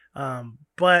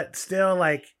 But still,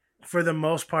 like, for the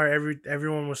most part,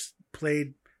 everyone was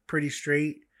played pretty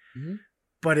straight. Mm-hmm.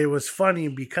 But it was funny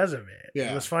because of it.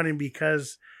 Yeah. It was funny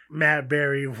because Matt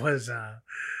Berry was a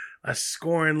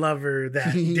scorn lover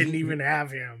that didn't even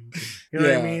have him. You know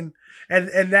what I mean?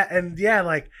 and yeah,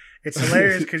 like it's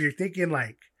hilarious because you're thinking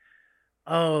like,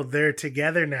 oh, they're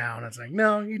together now, and it's like,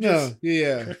 no, you just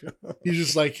yeah. He's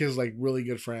just like his like really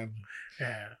good friend.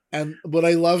 yeah. And what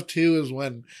I love too is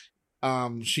when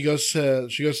she goes to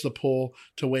the pool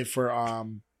to wait for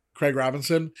Craig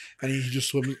Robinson, and he just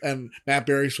swims, and Matt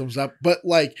Berry swims up, but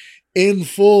like in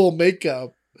full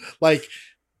makeup. Like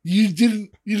you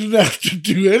didn't have to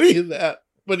do any of that,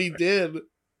 but he did.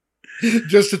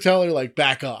 Just to tell her like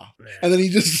back off. Yeah. And then he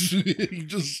just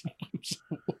swims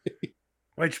away.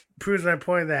 Which proves my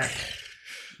point that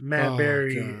Matt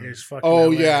Berry is fucking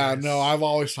Oh hilarious. yeah, no, I've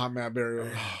always thought Matt Berry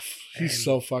was, he's And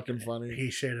so fucking funny.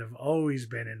 He should have always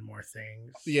been in more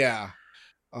things. Yeah.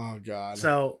 Oh god.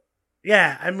 So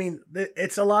yeah, I mean,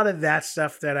 it's a lot of that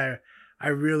stuff that I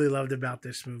really loved about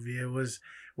this movie. It was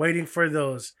waiting for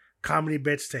those comedy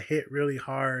bits to hit really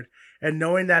hard, and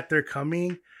knowing that they're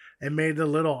coming, it made the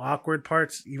little awkward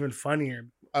parts even funnier.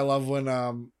 I love when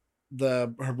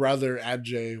her brother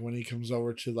Ajay, when he comes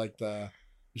over to like the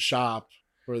shop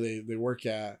where they work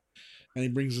at, and he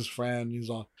brings his friend.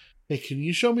 He's all, "Hey, can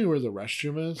you show me where the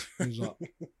restroom is?" And he's like,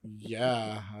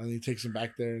 "Yeah," and he takes him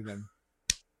back there, and then,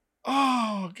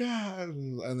 oh god,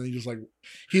 and then he just like,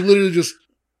 he literally just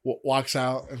walks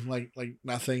out and like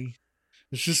nothing.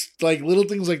 It's just like little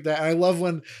things like that. And I love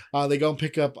when they go and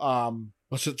pick up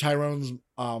Tyrone's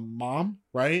mom,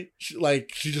 right?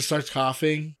 She just starts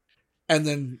coughing, and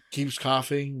then keeps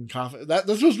coughing and coughing. That's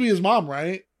supposed to be his mom,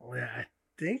 right? Well, yeah, I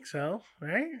think so,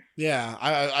 right? Yeah,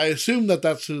 I assume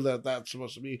that's who that's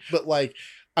supposed to be. But like,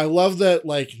 I love that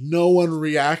like no one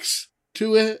reacts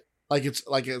to it like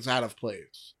it's out of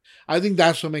place. I think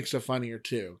that's what makes it funnier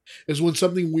too. Is when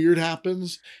something weird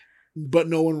happens, but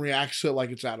no one reacts to it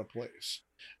like it's out of place.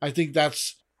 I think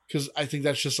that's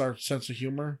just our sense of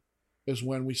humor. Is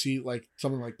when we see like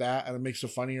something like that, and it makes it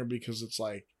funnier because it's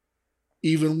like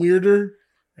even weirder.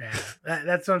 Yeah,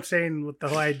 that's what I'm saying with the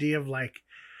whole idea of like,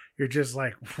 you're just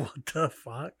like, what the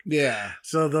fuck? Yeah.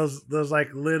 So those like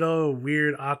little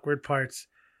weird awkward parts,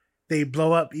 they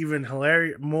blow up even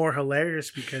more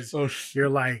hilarious because you're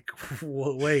like,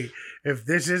 well, wait, if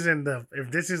this isn't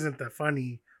the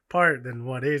funny part, then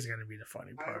what is going to be the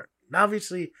funny part? And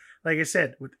obviously, like I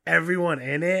said, with everyone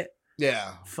in it,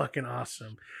 yeah, fucking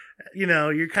awesome. You know,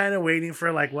 you're kind of waiting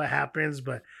for like what happens,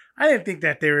 but I didn't think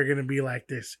that they were gonna be like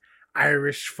this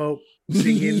Irish folk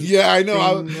singing. Yeah, I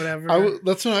know. Whatever.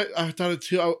 That's what I thought it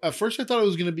too. At first, I thought it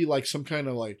was gonna be like some kind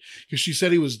of like, because she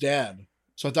said he was dead,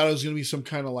 so I thought it was gonna be some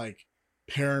kind of like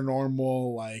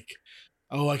paranormal, like,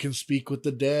 oh, I can speak with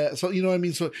the dead. So you know what I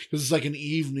mean? So because it's like an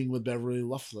evening with Beverly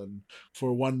Loughlin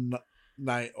for one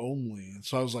night only.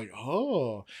 So I was like,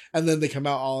 oh, and then they come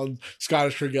out all in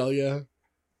Scottish regalia.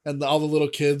 And all the little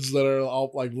kids that are all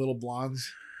like little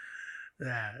blondes.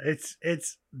 Yeah, it's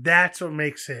that's what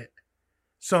makes it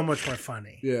so much more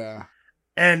funny. Yeah.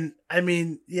 And I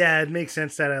mean, yeah, it makes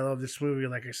sense that I love this movie,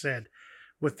 like I said,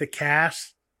 with the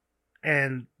cast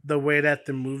and the way that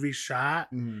the movie's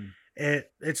shot. Mm.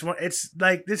 It's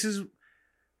like this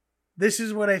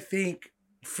is what I think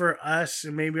for us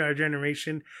and maybe our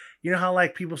generation. You know how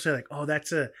like people say like, oh,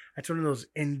 that's one of those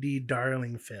indie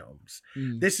darling films.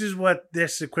 Mm. This is what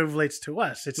this equivalates to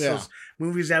us. It's those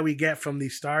movies that we get from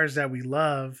these stars that we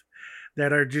love,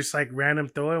 that are just like random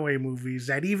throwaway movies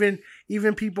that even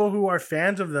people who are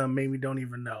fans of them maybe don't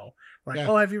even know. Like,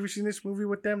 oh, have you ever seen this movie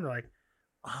with them? They're like,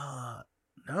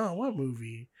 no, what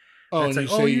movie? Oh, and it's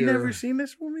and like, you never seen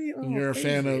this movie? Oh, you're a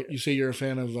fan of. You say you're a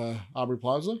fan of Aubrey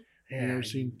Plaza. Yeah.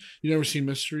 You never seen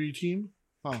Mystery Team?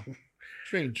 Oh,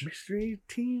 strange. Mystery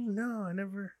Team? No, I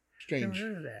never. Strange. Never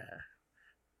heard of that.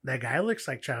 That guy looks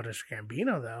like Childish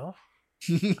Gambino, though.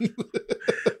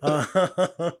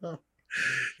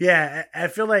 Yeah, I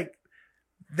feel like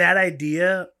that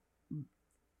idea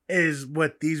is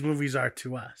what these movies are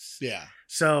to us. Yeah.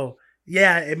 So,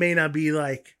 yeah, it may not be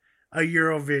like a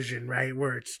Eurovision, right?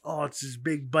 Where it's this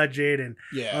big budget and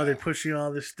they're pushing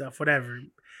all this stuff, whatever.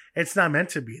 It's not meant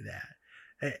to be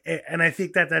that. And I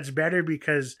think that that's better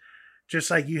because just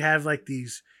like you have like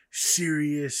these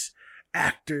serious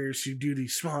actors who do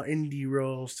these small indie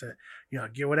roles to,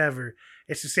 get whatever.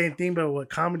 It's the same thing, but with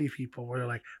comedy people where they're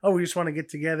like, oh, we just want to get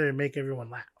together and make everyone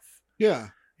laugh. Yeah.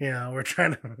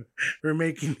 We're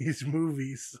making these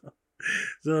movies.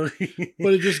 So,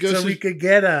 but it just goes so we could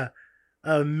get a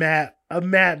Matt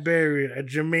Berry, a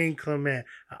Jermaine Clement,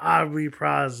 a Aubrey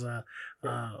Plaza,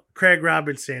 Craig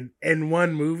Robinson in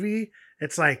one movie.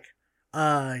 It's like,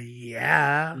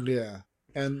 yeah.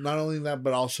 And not only that,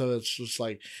 but also it's just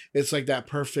like, it's like that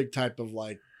perfect type of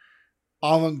like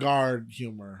avant-garde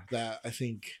humor that I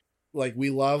think like we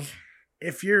love.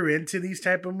 If you're into these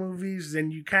type of movies, then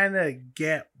you kind of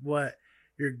get what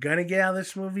you're gonna get out of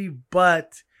this movie.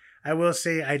 But I will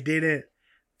say I didn't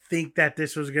think that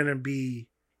this was gonna be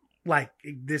like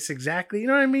this exactly. You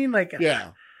know what I mean? Like,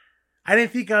 Yeah. I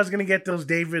didn't think I was gonna get those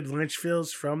David Lynch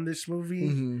feels from this movie,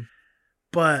 Mm-hmm.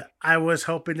 but I was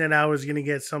hoping that I was gonna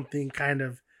get something kind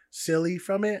of silly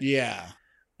from it. Yeah.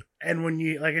 And when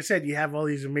you, like I said, you have all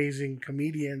these amazing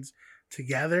comedians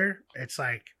together, it's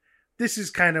like, this is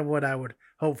kind of what I would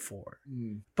hope for.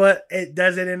 Mm. But it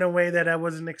does it in a way that I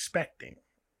wasn't expecting,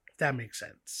 if that makes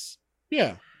sense.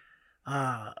 Yeah.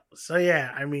 So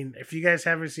yeah, I mean, if you guys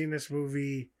haven't seen this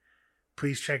movie,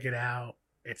 please check it out.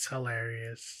 It's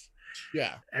hilarious.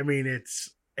 Yeah. I mean, it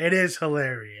is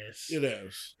hilarious. It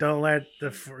is. Don't let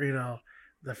the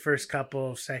first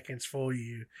couple of seconds fool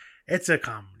you. It's a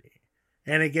comedy,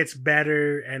 and it gets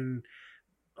better. And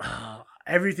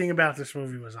everything about this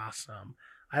movie was awesome.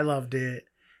 I loved it,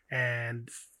 and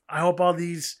I hope all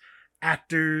these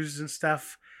actors and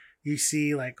stuff you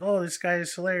see, like, oh, this guy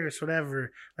is hilarious,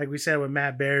 whatever. Like we said with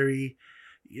Matt Berry,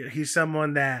 he's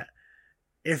someone that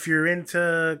if you're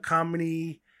into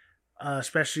comedy,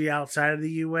 especially outside of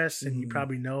the U.S., and you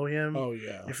probably know him. Oh,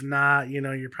 yeah. If not,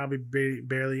 you're probably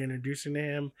barely introducing to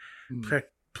him.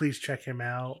 Please check him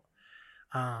out.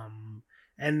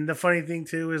 And the funny thing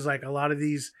too is, like, a lot of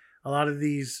these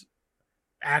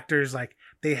actors, like,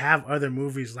 they have other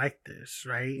movies like this,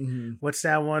 right? Mm-hmm. What's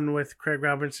that one with Craig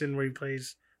Robinson where he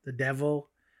plays the devil?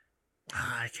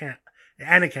 I can't.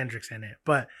 Anna Kendrick's in it,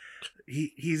 but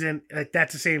he's in, like,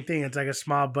 that's the same thing. It's like a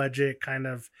small budget kind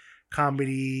of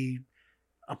comedy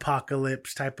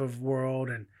apocalypse type of world,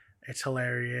 and it's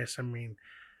hilarious. I mean,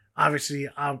 obviously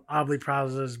Aubrey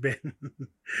Plaza has been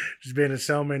just been in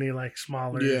so many, like,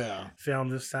 smaller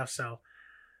films and stuff. So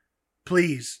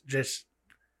please, just,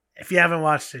 if you haven't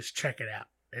watched this, check it out.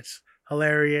 It's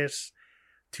hilarious.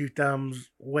 2 thumbs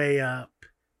way up,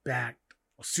 back,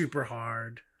 super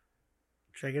hard.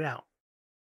 Check it out.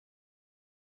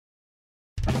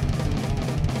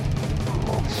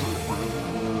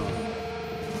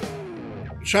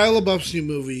 Shia LaBeouf's new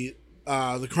movie,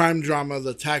 the crime drama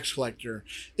The Tax Collector,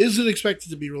 isn't expected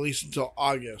to be released until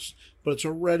August, but it's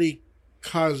already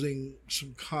causing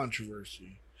some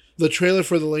controversy. The trailer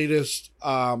for the latest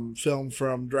film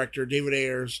from director David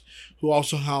Ayers, who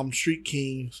also helmed Street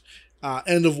Kings,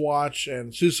 End of Watch,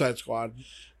 and Suicide Squad,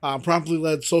 promptly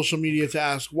led social media to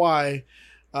ask why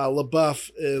LaBeouf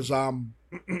is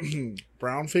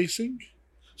brown-facing.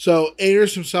 So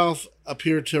Ayers himself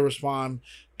appeared to respond,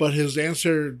 but his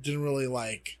answer didn't really,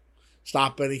 like,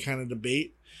 stop any kind of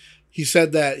debate. He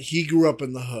said that he grew up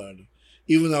in the hood,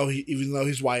 even though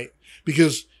he's white,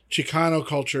 because Chicano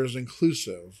culture is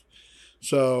inclusive.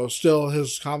 So still,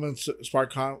 his comments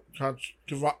sparked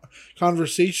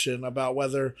conversation about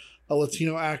whether a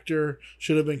Latino actor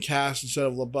should have been cast instead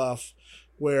of LaBeouf,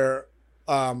 where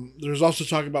there's also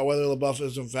talk about whether LaBeouf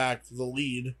is in fact the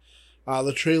lead. In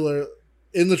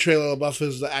the trailer, LaBeouf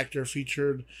is the actor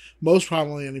featured most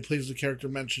prominently, and he plays the character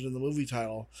mentioned in the movie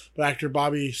title. But actor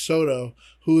Bobby Soto,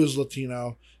 who is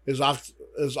Latino, is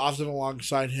often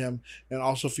alongside him and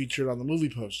also featured on the movie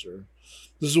poster.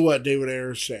 This is what David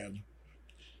Ayers said.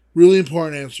 Really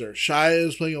important answer. Shia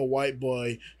is playing a white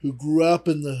boy who grew up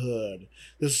in the hood.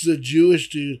 This is a Jewish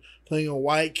dude playing a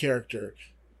white character.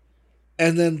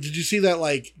 And then, did you see that,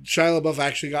 like, Shia LaBeouf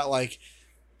actually got, like,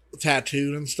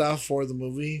 tattooed and stuff for the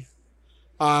movie?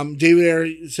 David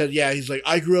Ayers said, yeah, he's like,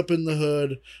 I grew up in the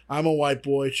hood. I'm a white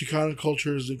boy. Chicano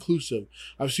culture is inclusive.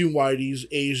 I've seen whiteys,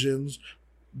 Asians,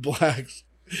 blacks.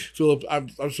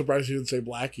 I'm surprised he didn't say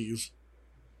blackies.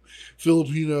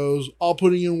 Filipinos, all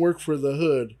putting in work for the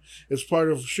hood. It's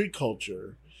part of street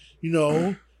culture,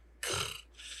 And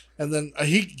then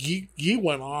he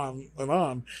went on and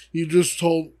on. You just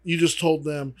told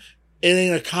them it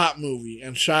ain't a cop movie,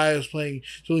 and Shia is playing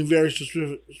something very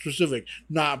specific,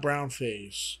 not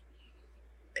brownface.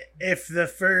 If the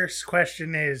first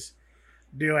question is,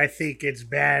 do I think it's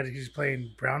bad he's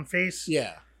playing brownface?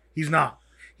 Yeah. He's not.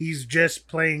 He's just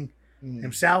playing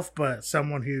himself, but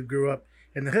someone who grew up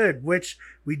in the hood, which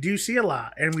we do see a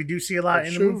lot, and we do see a lot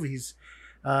in the movies.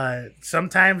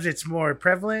 Sometimes it's more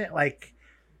prevalent, like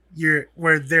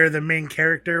where they're the main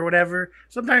character or whatever.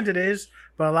 Sometimes it is,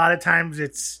 but a lot of times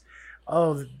it's,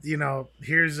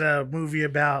 here's a movie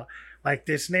about, like,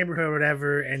 this neighborhood or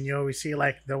whatever, and you always see,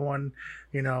 like, the one,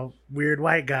 weird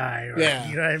white guy, or,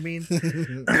 you know what I mean?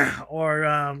 Or,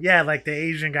 like the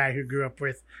Asian guy who grew up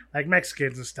with, like,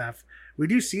 Mexicans and stuff. We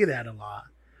do see that a lot.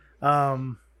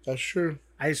 That's true.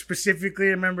 I specifically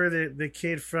remember the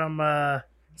kid from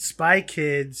Spy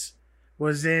Kids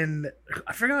was in,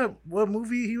 I forgot what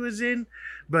movie he was in,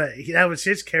 but that was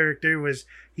his character,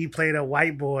 he played a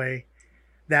white boy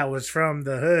that was from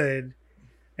the hood,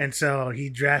 and so he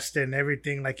dressed and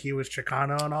everything like he was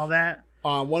Chicano and all that.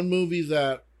 One movie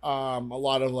that a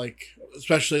lot of like,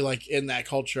 especially like in that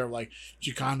culture of like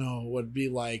Chicano would be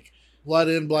like Blood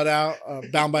In, Blood Out,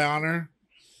 Bound by Honor,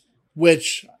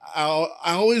 which I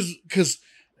always, because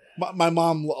my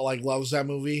mom like loves that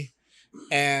movie,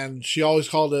 and she always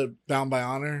called it Bound by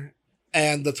Honor,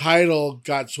 and the title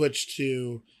got switched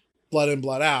to Blood In,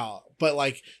 Blood Out. But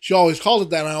like she always called it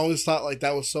that, and I always thought like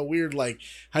that was so weird. Like,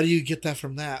 how do you get that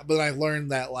from that? But then I learned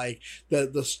that like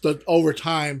the over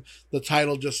time the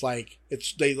title just like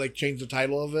they like changed the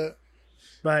title of it.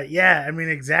 But yeah, I mean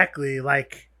exactly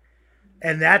like,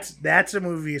 and that's a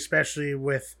movie especially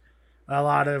with a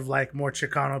lot of like more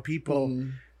Chicano people.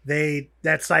 Mm-hmm.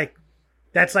 That's like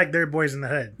their Boys in the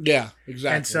Hood. Yeah,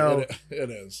 exactly. And so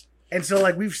it is. And so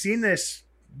like we've seen this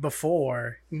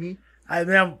before. Mm-hmm. I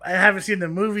mean, I haven't seen the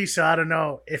movie, so I don't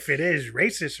know if it is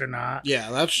racist or not. Yeah,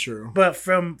 that's true. But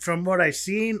from what I've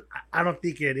seen, I don't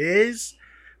think it is.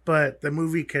 But the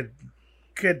movie could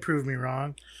prove me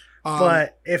wrong.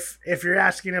 But if you're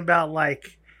asking about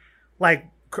like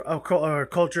or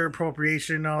culture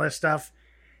appropriation and all that stuff,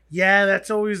 yeah,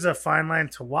 that's always a fine line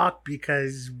to walk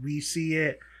because we see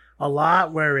it a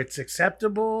lot where it's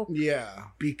acceptable. Yeah,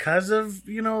 because of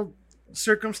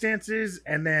circumstances,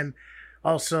 and then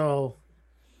also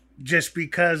just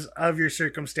because of your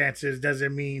circumstances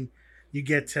doesn't mean you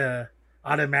get to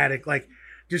automatic, like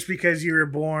just because you were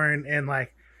born in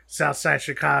like Southside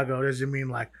Chicago doesn't mean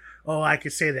like, oh, I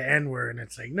could say the N-word, and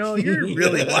it's like, no, you're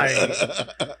really white.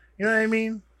 You know what I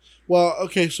mean? Well,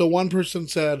 okay, so one person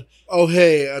said, oh,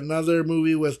 hey, another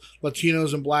movie with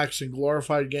Latinos and blacks and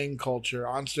glorified gang culture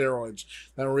on steroids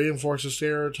that reinforces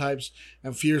stereotypes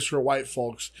and fears for white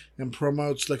folks and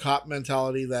promotes the cop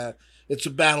mentality that it's a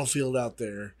battlefield out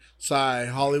there. Sigh,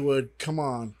 Hollywood, come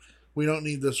on. We don't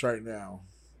need this right now.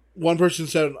 One person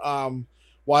said,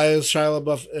 why is Shia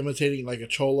LaBeouf imitating like a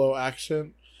Cholo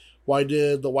accent? Why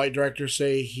did the white director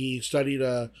say he studied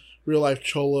a real-life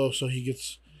Cholo so he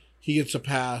gets a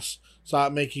pass?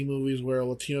 Stop making movies where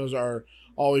Latinos are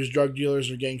always drug dealers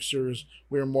or gangsters.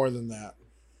 We're more than that.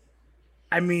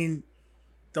 I mean,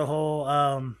 the whole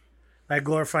like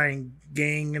glorifying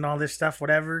gang and all this stuff,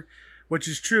 whatever, which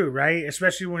is true, right?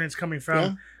 Especially when it's coming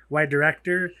from white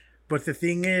director. But the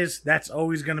thing is, that's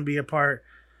always going to be a part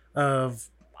of,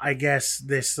 I guess,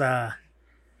 this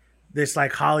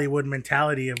like Hollywood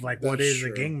mentality of like what is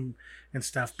a gang and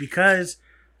stuff. Because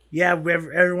yeah,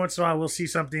 every once in a while we'll see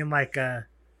something like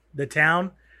The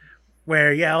Town,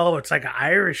 where it's like an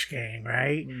Irish gang,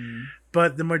 right?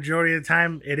 But the majority of the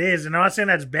time it is, and I'm not saying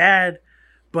that's bad,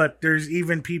 but there's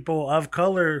even people of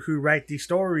color who write these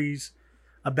stories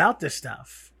about this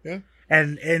stuff. Yeah.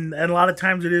 And a lot of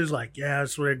times it is like, yeah,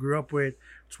 that's what I grew up with,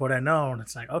 it's what I know, and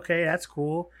it's like, okay, that's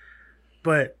cool,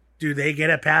 but do they get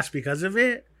a pass because of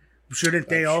it? Shouldn't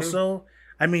they also? True.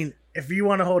 I mean, if you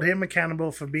want to hold him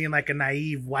accountable for being like a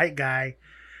naive white guy,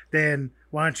 then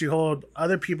why don't you hold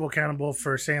other people accountable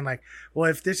for saying like, well,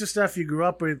 if this is stuff you grew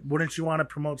up with, wouldn't you want to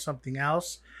promote something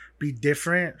else, be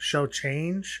different, show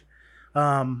change?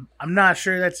 I'm not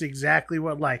sure that's exactly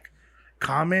what like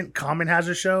Common has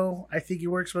a show. I think he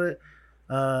works with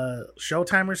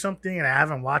Showtime or something, and I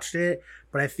haven't watched it,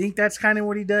 but I think that's kind of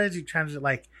what he does. He tries to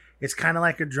like, it's kind of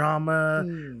like a drama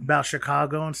about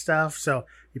Chicago and stuff. So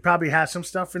he probably has some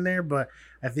stuff in there, but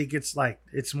I think it's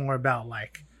more about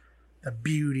like the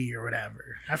beauty or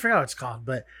whatever. I forgot what it's called,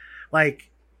 but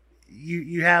like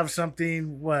you have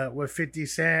something with 50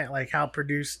 Cent, like how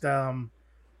produced. God,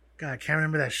 I can't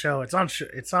remember that show. It's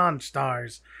on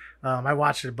Stars. I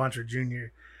watched it a bunch with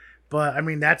Junior, but I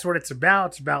mean that's what it's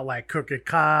about. It's about like crooked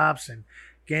cops and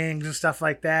gangs and stuff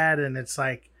like that, and it's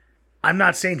like, I'm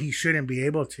not saying he shouldn't be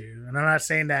able to, and I'm not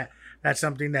saying that that's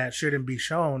something that shouldn't be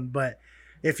shown, but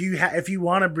if you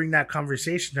want to bring that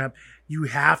conversation up, you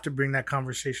have to bring that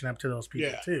conversation up to those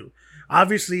people too.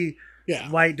 Obviously,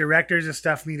 white directors and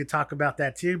stuff need to talk about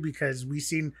that too, because we've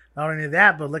seen not only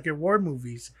that, but look at war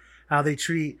movies, how they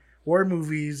treat war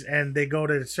movies, and they go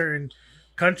to certain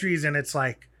countries and it's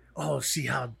like, oh, see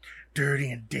how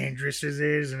dirty and dangerous it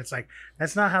is, and it's like,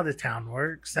 that's not how the town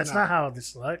works. That's not how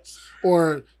this looks.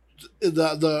 Or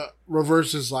the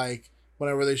reverse is like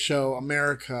whenever they show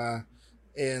America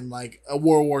in like a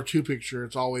World War II picture,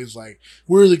 it's always like,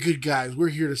 we're the good guys, we're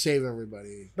here to save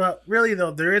everybody. But really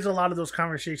though, there is a lot of those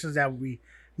conversations that we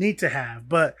need to have,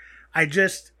 but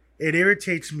it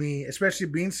irritates me, especially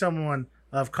being someone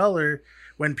of color,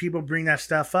 when people bring that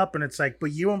stuff up and it's like,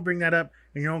 but you won't bring that up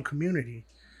in your own community.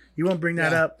 You won't bring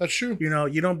that up. That's true. You know,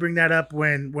 you don't bring that up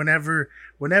whenever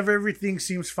everything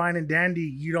seems fine and dandy.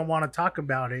 You don't want to talk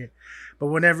about it, but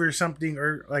whenever something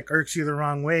irks you the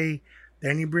wrong way,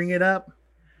 then you bring it up.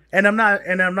 And I'm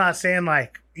not saying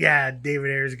like, yeah, David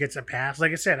Ayers gets a pass.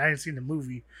 Like I said, I haven't seen the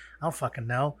movie. I don't fucking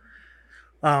know.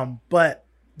 But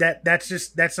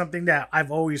that's something that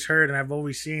I've always heard and I've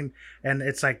always seen, and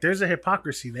it's like there's a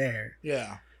hypocrisy there.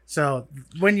 Yeah. So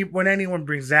when anyone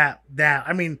brings that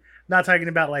I mean, not talking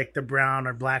about like the brown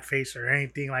or blackface or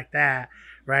anything like that,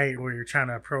 right? Where you're trying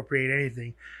to appropriate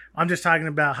anything. I'm just talking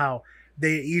about how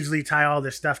they easily tie all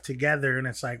this stuff together, and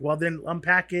it's like, well, then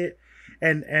unpack it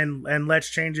and let's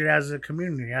change it as a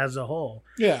community, as a whole.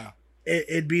 Yeah.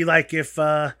 It'd be like if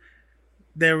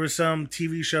there was some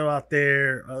TV show out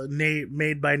there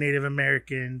made by Native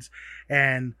Americans,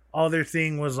 and all their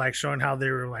thing was like showing how they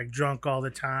were like drunk all the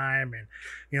time and,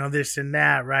 you know, this and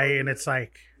that, right? And it's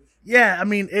like, yeah, I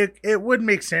mean, it would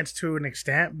make sense to an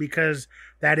extent because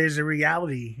that is a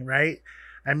reality, right?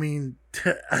 I mean,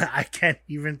 I can't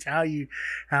even tell you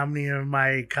how many of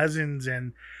my cousins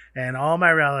and all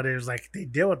my relatives, like, they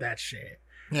deal with that shit.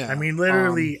 Yeah. I mean,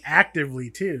 literally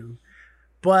actively too.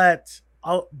 But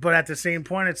at the same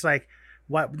point, it's like,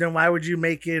 why would you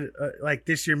make it like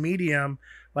this your medium?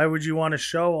 Why would you want to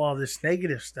show all this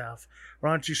negative stuff?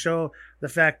 Why don't you show the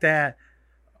fact that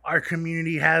our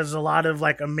community has a lot of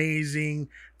like amazing,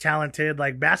 talented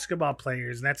like basketball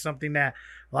players, and that's something that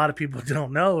a lot of people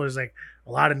don't know. Is like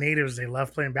a lot of natives, they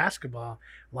love playing basketball.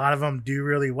 A lot of them do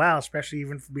really well, especially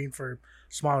even for being for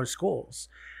smaller schools.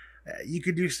 You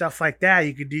could do stuff like that.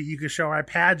 You could show our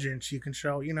pageants. You can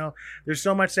show, you know, there's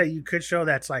so much that you could show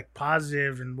that's like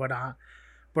positive and whatnot.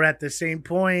 But at the same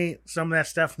point, some of that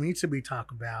stuff needs to be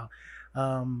talked about.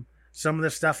 Some of the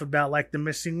stuff about like the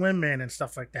missing women and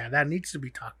stuff like that needs to be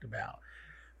talked about.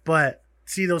 But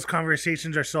see, those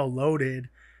conversations are so loaded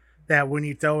that when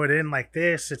you throw it in like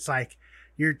this, it's like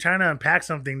you're trying to unpack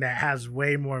something that has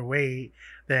way more weight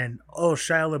than, oh,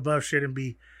 Shia LaBeouf shouldn't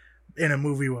be in a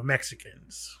movie with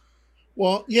Mexicans.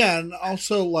 Well, yeah, and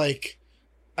also like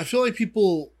I feel like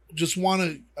people just want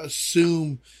to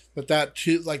assume that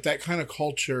kind of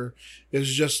culture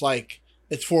is just like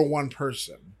it's for one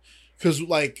person. Because,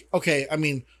 like, okay, I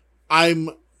mean, I'm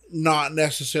not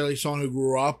necessarily someone who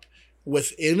grew up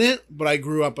within it, but I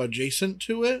grew up adjacent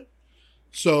to it.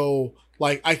 So,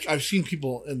 like, I've seen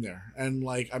people in there. And,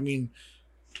 like, I mean,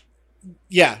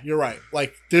 yeah, you're right.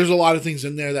 Like, there's a lot of things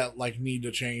in there that, like, need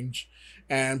to change.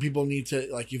 And people need to,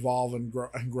 like, evolve and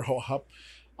grow up.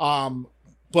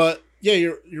 But, yeah,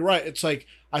 you're right. It's like,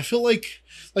 I feel like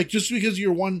just because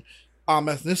you're one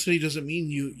ethnicity doesn't mean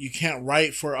you can't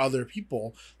write for other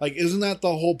people. Like, isn't that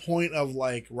the whole point of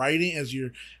like writing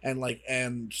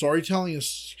and storytelling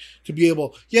is to be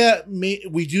able,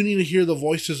 we do need to hear the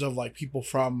voices of like people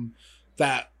from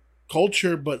that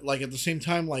culture, but like at the same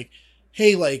time, like,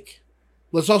 hey, like,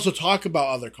 let's also talk about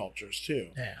other cultures too.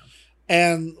 Yeah.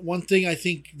 And one thing I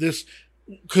think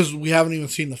because we haven't even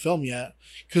seen the film yet,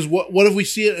 because what if we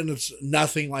see it and it's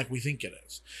nothing like we think it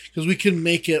is? Because we can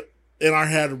make it in our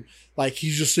head like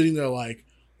he's just sitting there like,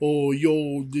 oh,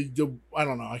 yo, I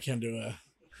don't know, I can't do it.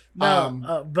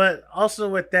 No, but also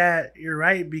with that, you're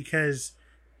right, because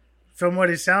from what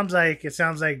it sounds like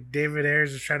David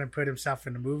Ayers is trying to put himself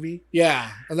in the movie.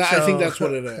 Yeah, and I think that's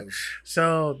what it is.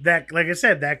 So that, like I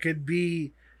said, that could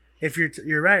be, if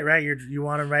you're right, you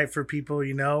want to write for people,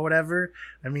 you know, whatever.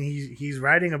 I mean, he's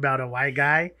writing about a white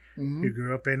guy who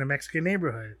grew up in a Mexican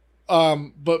neighborhood.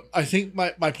 But I think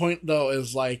my point though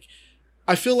is like,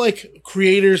 I feel like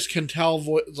creators can tell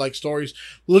like stories.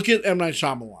 Look at M. Night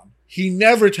Shyamalan. He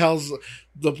never tells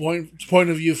the point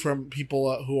of view from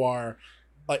people who are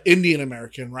Indian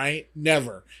American, right?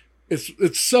 Never.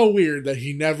 It's so weird that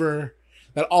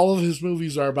that all of his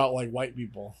movies are about like white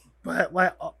people. But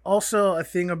like also a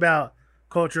thing about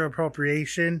cultural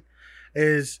appropriation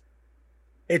is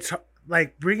it's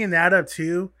like bringing that up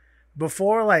too.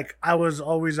 Before, like, I was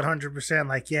always 100%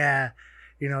 like, yeah,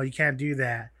 you know, you can't do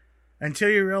that. Until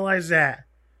you realize that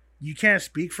you can't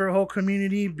speak for a whole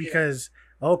community because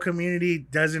a whole community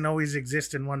doesn't always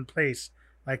exist in one place,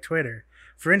 like Twitter.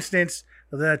 For instance,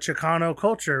 the Chicano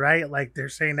culture, right? Like, they're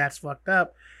saying that's fucked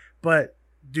up. But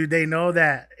do they know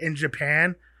that in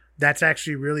Japan, that's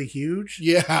actually really huge?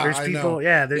 Yeah, there's people.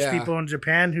 There's people in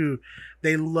Japan who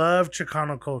they love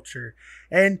Chicano culture,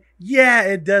 and yeah,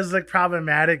 it does look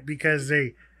problematic because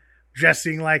they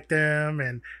dressing like them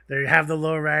and they have the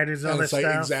lowriders and all that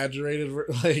stuff. Exaggerated,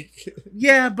 like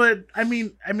yeah, but I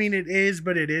mean, it is,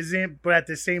 but it isn't. But at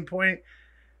the same point,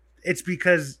 it's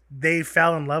because they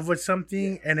fell in love with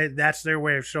something, and that's their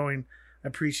way of showing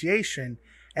appreciation.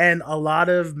 And a lot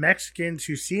of Mexicans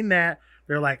who've seen that,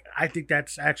 they're like, I think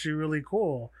that's actually really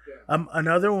cool. Yeah.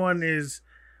 Another one is,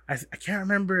 I can't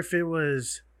remember if it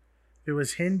was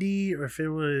Hindi or if it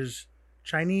was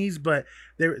Chinese, but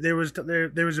there was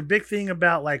a big thing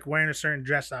about like wearing a certain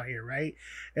dress out here, right?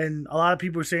 And a lot of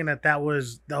people were saying that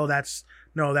was, that's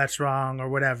wrong or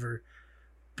whatever.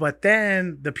 But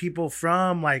then the people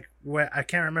from like, where I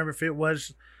can't remember if it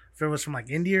was from like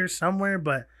India or somewhere,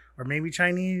 or maybe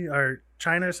Chinese or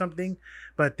China or something,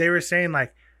 but they were saying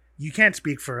like, you can't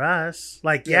speak for us.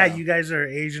 Like, yeah, you guys are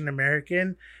Asian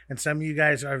American, and some of you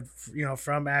guys are,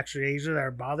 from actually Asia that are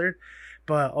bothered.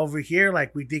 But over here,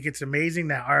 like, we think it's amazing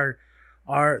that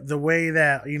our the way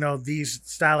that, these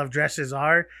style of dresses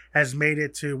has made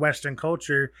it to Western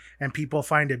culture, and people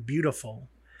find it beautiful.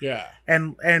 Yeah.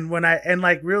 And when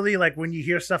when you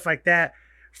hear stuff like that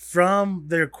from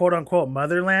their quote unquote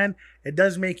motherland, it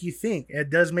does make you think.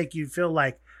 It does make you feel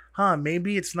like,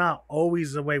 maybe it's not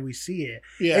always the way we see it.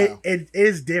 Yeah. It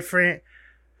is different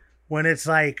when it's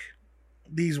like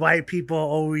these white people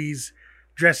always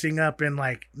dressing up in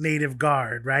like native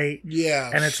guard, right?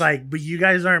 Yeah. And it's like, but you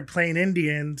guys aren't plain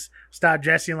Indians. Stop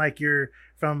dressing like you're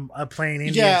from a plain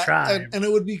Indian tribe. And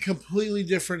it would be completely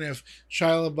different if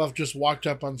Shia LaBeouf just walked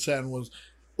up on set and was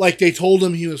like, they told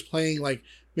him he was playing like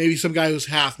maybe some guy who's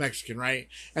half Mexican, right?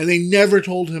 And they never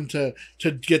told him to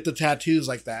get the tattoos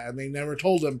like that. And they never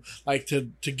told him like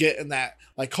to get in that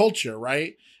like culture,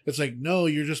 right? It's like, no,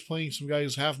 you're just playing some guy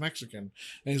who's half Mexican.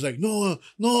 And he's like, no,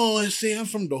 I say I'm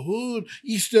from the hood,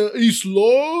 East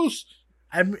Los.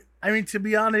 I mean, to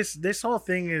be honest, this whole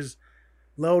thing is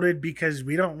loaded because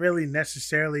we don't really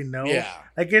necessarily know. Yeah.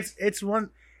 Like it's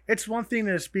one thing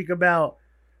to speak about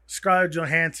Scarlett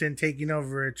Johansson taking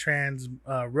over a trans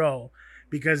role,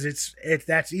 because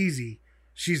that's easy.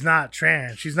 She's not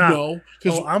trans. She's not. No,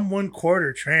 I'm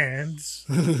 1/4 trans.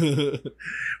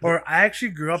 Or I actually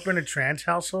grew up in a trans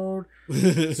household,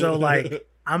 so like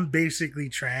I'm basically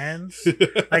trans.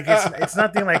 Like it's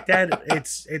nothing like that.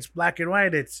 It's black and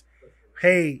white. It's,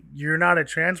 hey, you're not a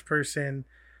trans person.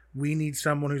 We need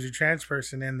someone who's a trans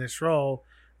person in this role.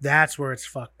 That's where it's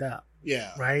fucked up.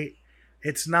 Yeah. Right?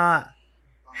 It's not,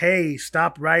 hey,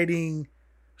 stop writing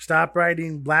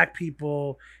black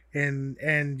people and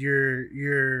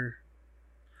your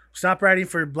stop writing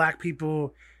for black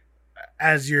people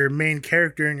as your main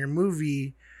character in your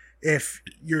movie if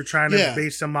you're trying to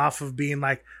base them off of being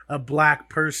like a black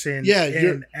person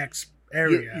in X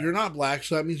area. You're not black,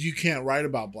 so that means you can't write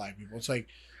about black people. It's like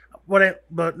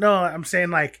but no, I'm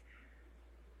saying like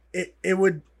it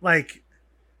would like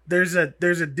there's a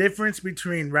difference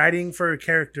between writing for a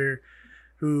character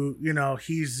who,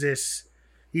 he's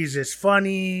this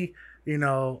funny,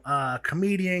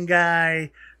 comedian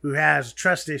guy who has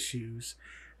trust issues,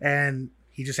 and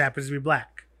he just happens to be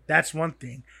black. That's one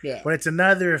thing. Yeah. But it's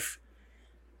another if,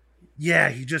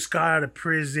 he just got out of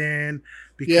prison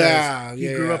because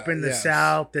he grew up in the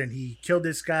South, and he killed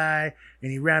this guy,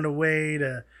 and he ran away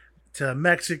to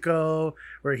Mexico,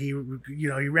 where he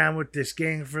ran with this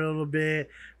gang for a little bit,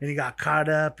 and he got caught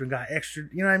up and got extra.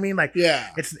 You know what I mean? Like,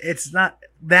 it's not,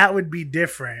 that would be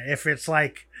different if it's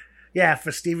like,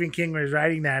 if Stephen King was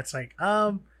writing that, it's like,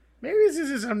 maybe this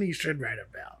is something you should write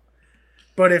about.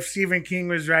 But if Stephen King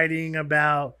was writing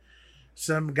about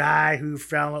some guy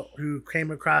who came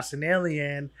across an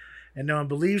alien and no one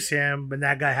believes him, but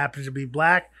that guy happens to be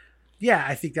black,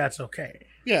 I think that's okay.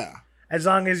 Yeah. As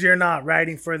long as you're not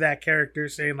writing for that character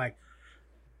saying like,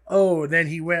 oh, then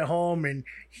he went home and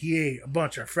he ate a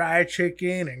bunch of fried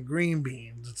chicken and green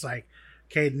beans. It's like,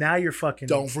 okay, now you're fucking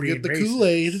don't forget the racist.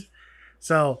 Kool-Aid.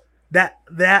 So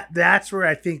that's where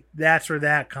I think that's where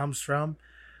that comes from.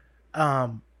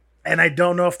 And I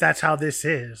don't know if that's how this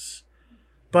is.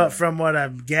 But from what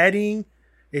I'm getting,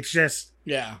 it's just,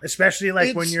 especially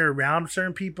like when you're around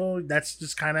certain people, that's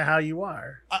just kind of how you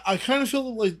are. I kind of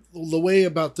feel like the way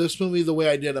about this movie, the way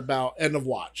I did about End of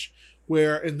Watch,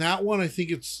 where in that one, I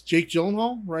think it's Jake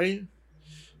Gyllenhaal, right?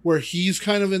 Where he's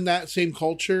kind of in that same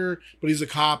culture, but he's a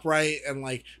cop, right? And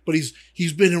like, but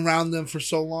he's been around them for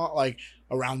so long, like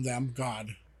around them.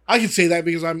 God, I can say that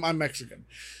because I'm Mexican.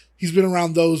 He's been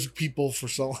around those people for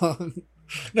so long.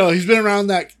 No, he's been around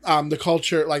that the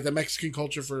culture, like the Mexican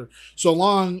culture, for so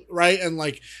long, right? And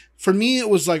like for me, it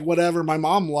was like whatever. My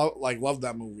mom loved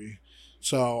that movie,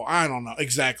 so I don't know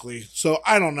exactly. So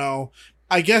I don't know.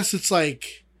 I guess it's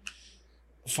like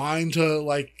fine to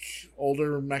like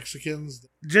older Mexicans.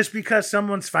 Just because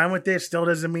someone's fine with this still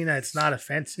doesn't mean that it's not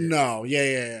offensive. No,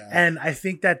 yeah. And I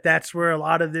think that that's where a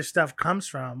lot of this stuff comes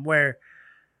from, where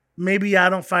maybe I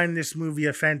don't find this movie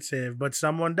offensive, but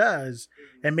someone does,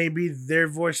 and maybe their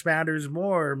voice matters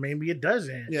more. Or maybe it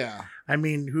doesn't. Yeah. I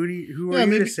mean, who are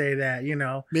you to say that? You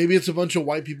know, maybe it's a bunch of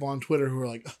white people on Twitter who are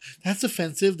like, "That's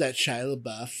offensive that Shia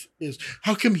LaBeouf is.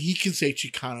 How come he can say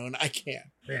Chicano and I can't?"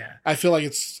 Yeah. I feel like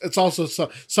it's also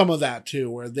some of that too,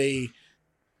 where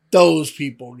those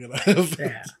people get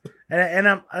offended.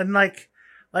 Yeah, and like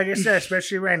I said,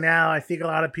 especially right now, I think a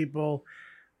lot of people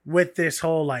with this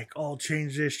whole like, oh,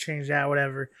 change this, change that,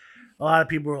 whatever. A lot of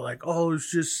people are like, oh,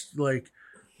 it's just like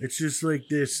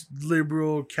this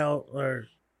liberal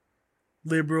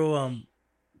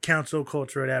council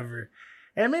culture, whatever.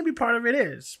 And maybe part of it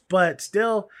is, but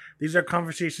still, these are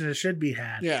conversations that should be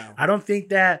had. Yeah. I don't think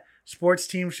that sports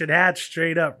teams should have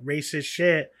straight up racist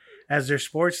shit as their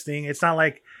sports thing. It's not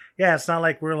like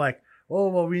we're like, oh,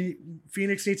 well,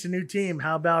 Phoenix needs a new team.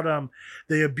 How about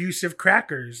the abusive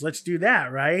crackers? Let's do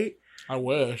that, right? I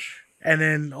wish. And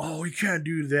then, oh, we can't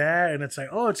do that. And it's like,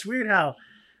 oh, it's weird how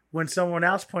when someone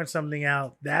else points something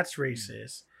out, that's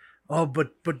racist. Oh,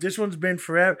 but this one's been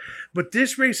forever. But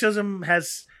this racism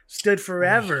has stood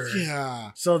forever.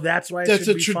 Yeah. So that's why that's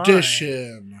it a should be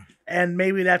tradition. fine. And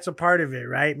maybe that's a part of it,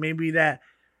 right? Maybe that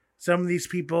some of these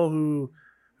people who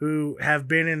have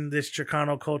been in this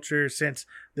Chicano culture since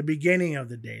the beginning of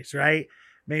the days, right?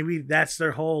 Maybe that's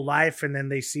their whole life, and then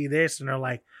they see this and they're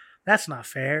like, that's not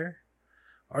fair.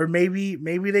 Or maybe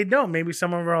they don't. Maybe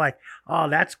some of them are like, oh,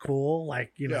 that's cool.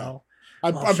 Like, you know.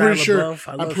 I'm pretty sure if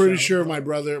my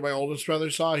oldest brother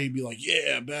saw it, he'd be like,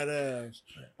 yeah, badass.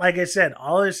 Like I said,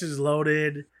 all this is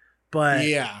loaded, but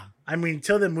yeah. I mean,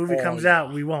 until the movie comes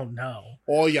out, we won't know.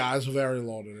 Oh yeah, it's very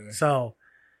loaded. So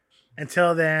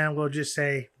until then, we'll just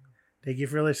say thank you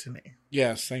for listening.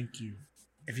 Yes, thank you.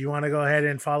 If you want to go ahead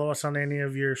and follow us on any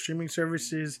of your streaming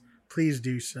services, please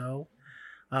do so.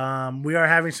 We are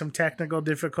having some technical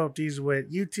difficulties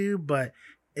with YouTube, but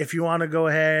if you want to go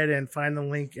ahead and find the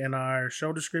link in our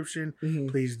show description,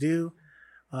 please do.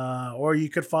 Or you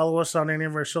could follow us on any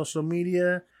of our social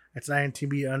media. It's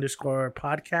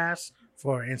INTB_podcast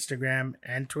for Instagram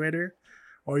and Twitter.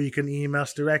 Or you can email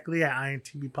us directly at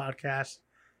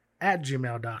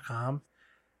intbpodcast@gmail.com.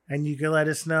 And you can let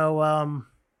us know,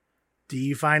 do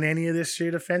you find any of this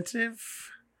shit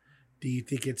offensive? Do you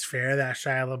think it's fair that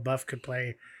Shia LaBeouf could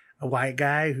play a white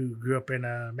guy who grew up in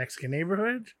a Mexican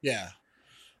neighborhood? Yeah.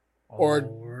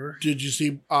 Or did you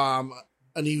see An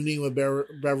Evening with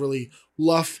Beverly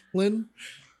Loughlin?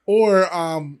 Or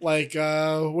what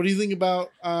do you think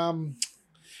about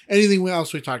anything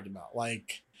else we talked about,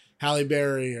 like Halle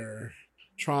Berry or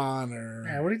Tron or?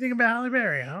 Yeah, what do you think about Halle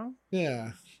Berry, huh?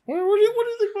 Yeah. What do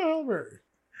you think about Halle Berry?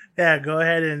 Yeah, go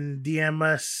ahead and DM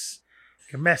us, you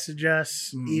can message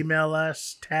us, email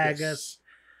us, tag us,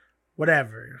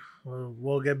 whatever.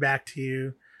 We'll get back to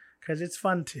you because it's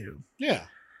fun too. Yeah.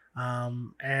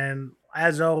 And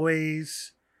as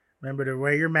always, remember to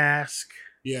wear your mask.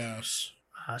 Yes.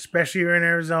 Especially here in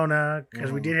Arizona,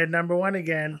 because we did hit #1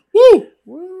 again. Woo!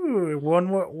 Woo!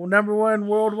 #1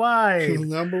 worldwide.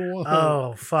 #1.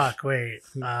 Oh fuck! Wait.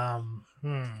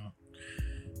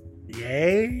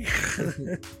 Yay!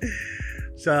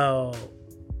 So,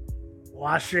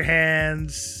 wash your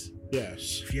hands.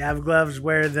 Yes. If you have gloves,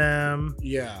 wear them.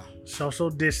 Yeah. Social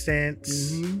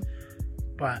distance.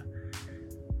 But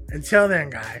until then,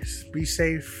 guys, be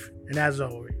safe. And as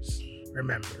always,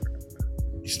 remember,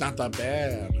 it's not that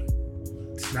bad.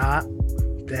 It's not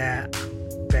that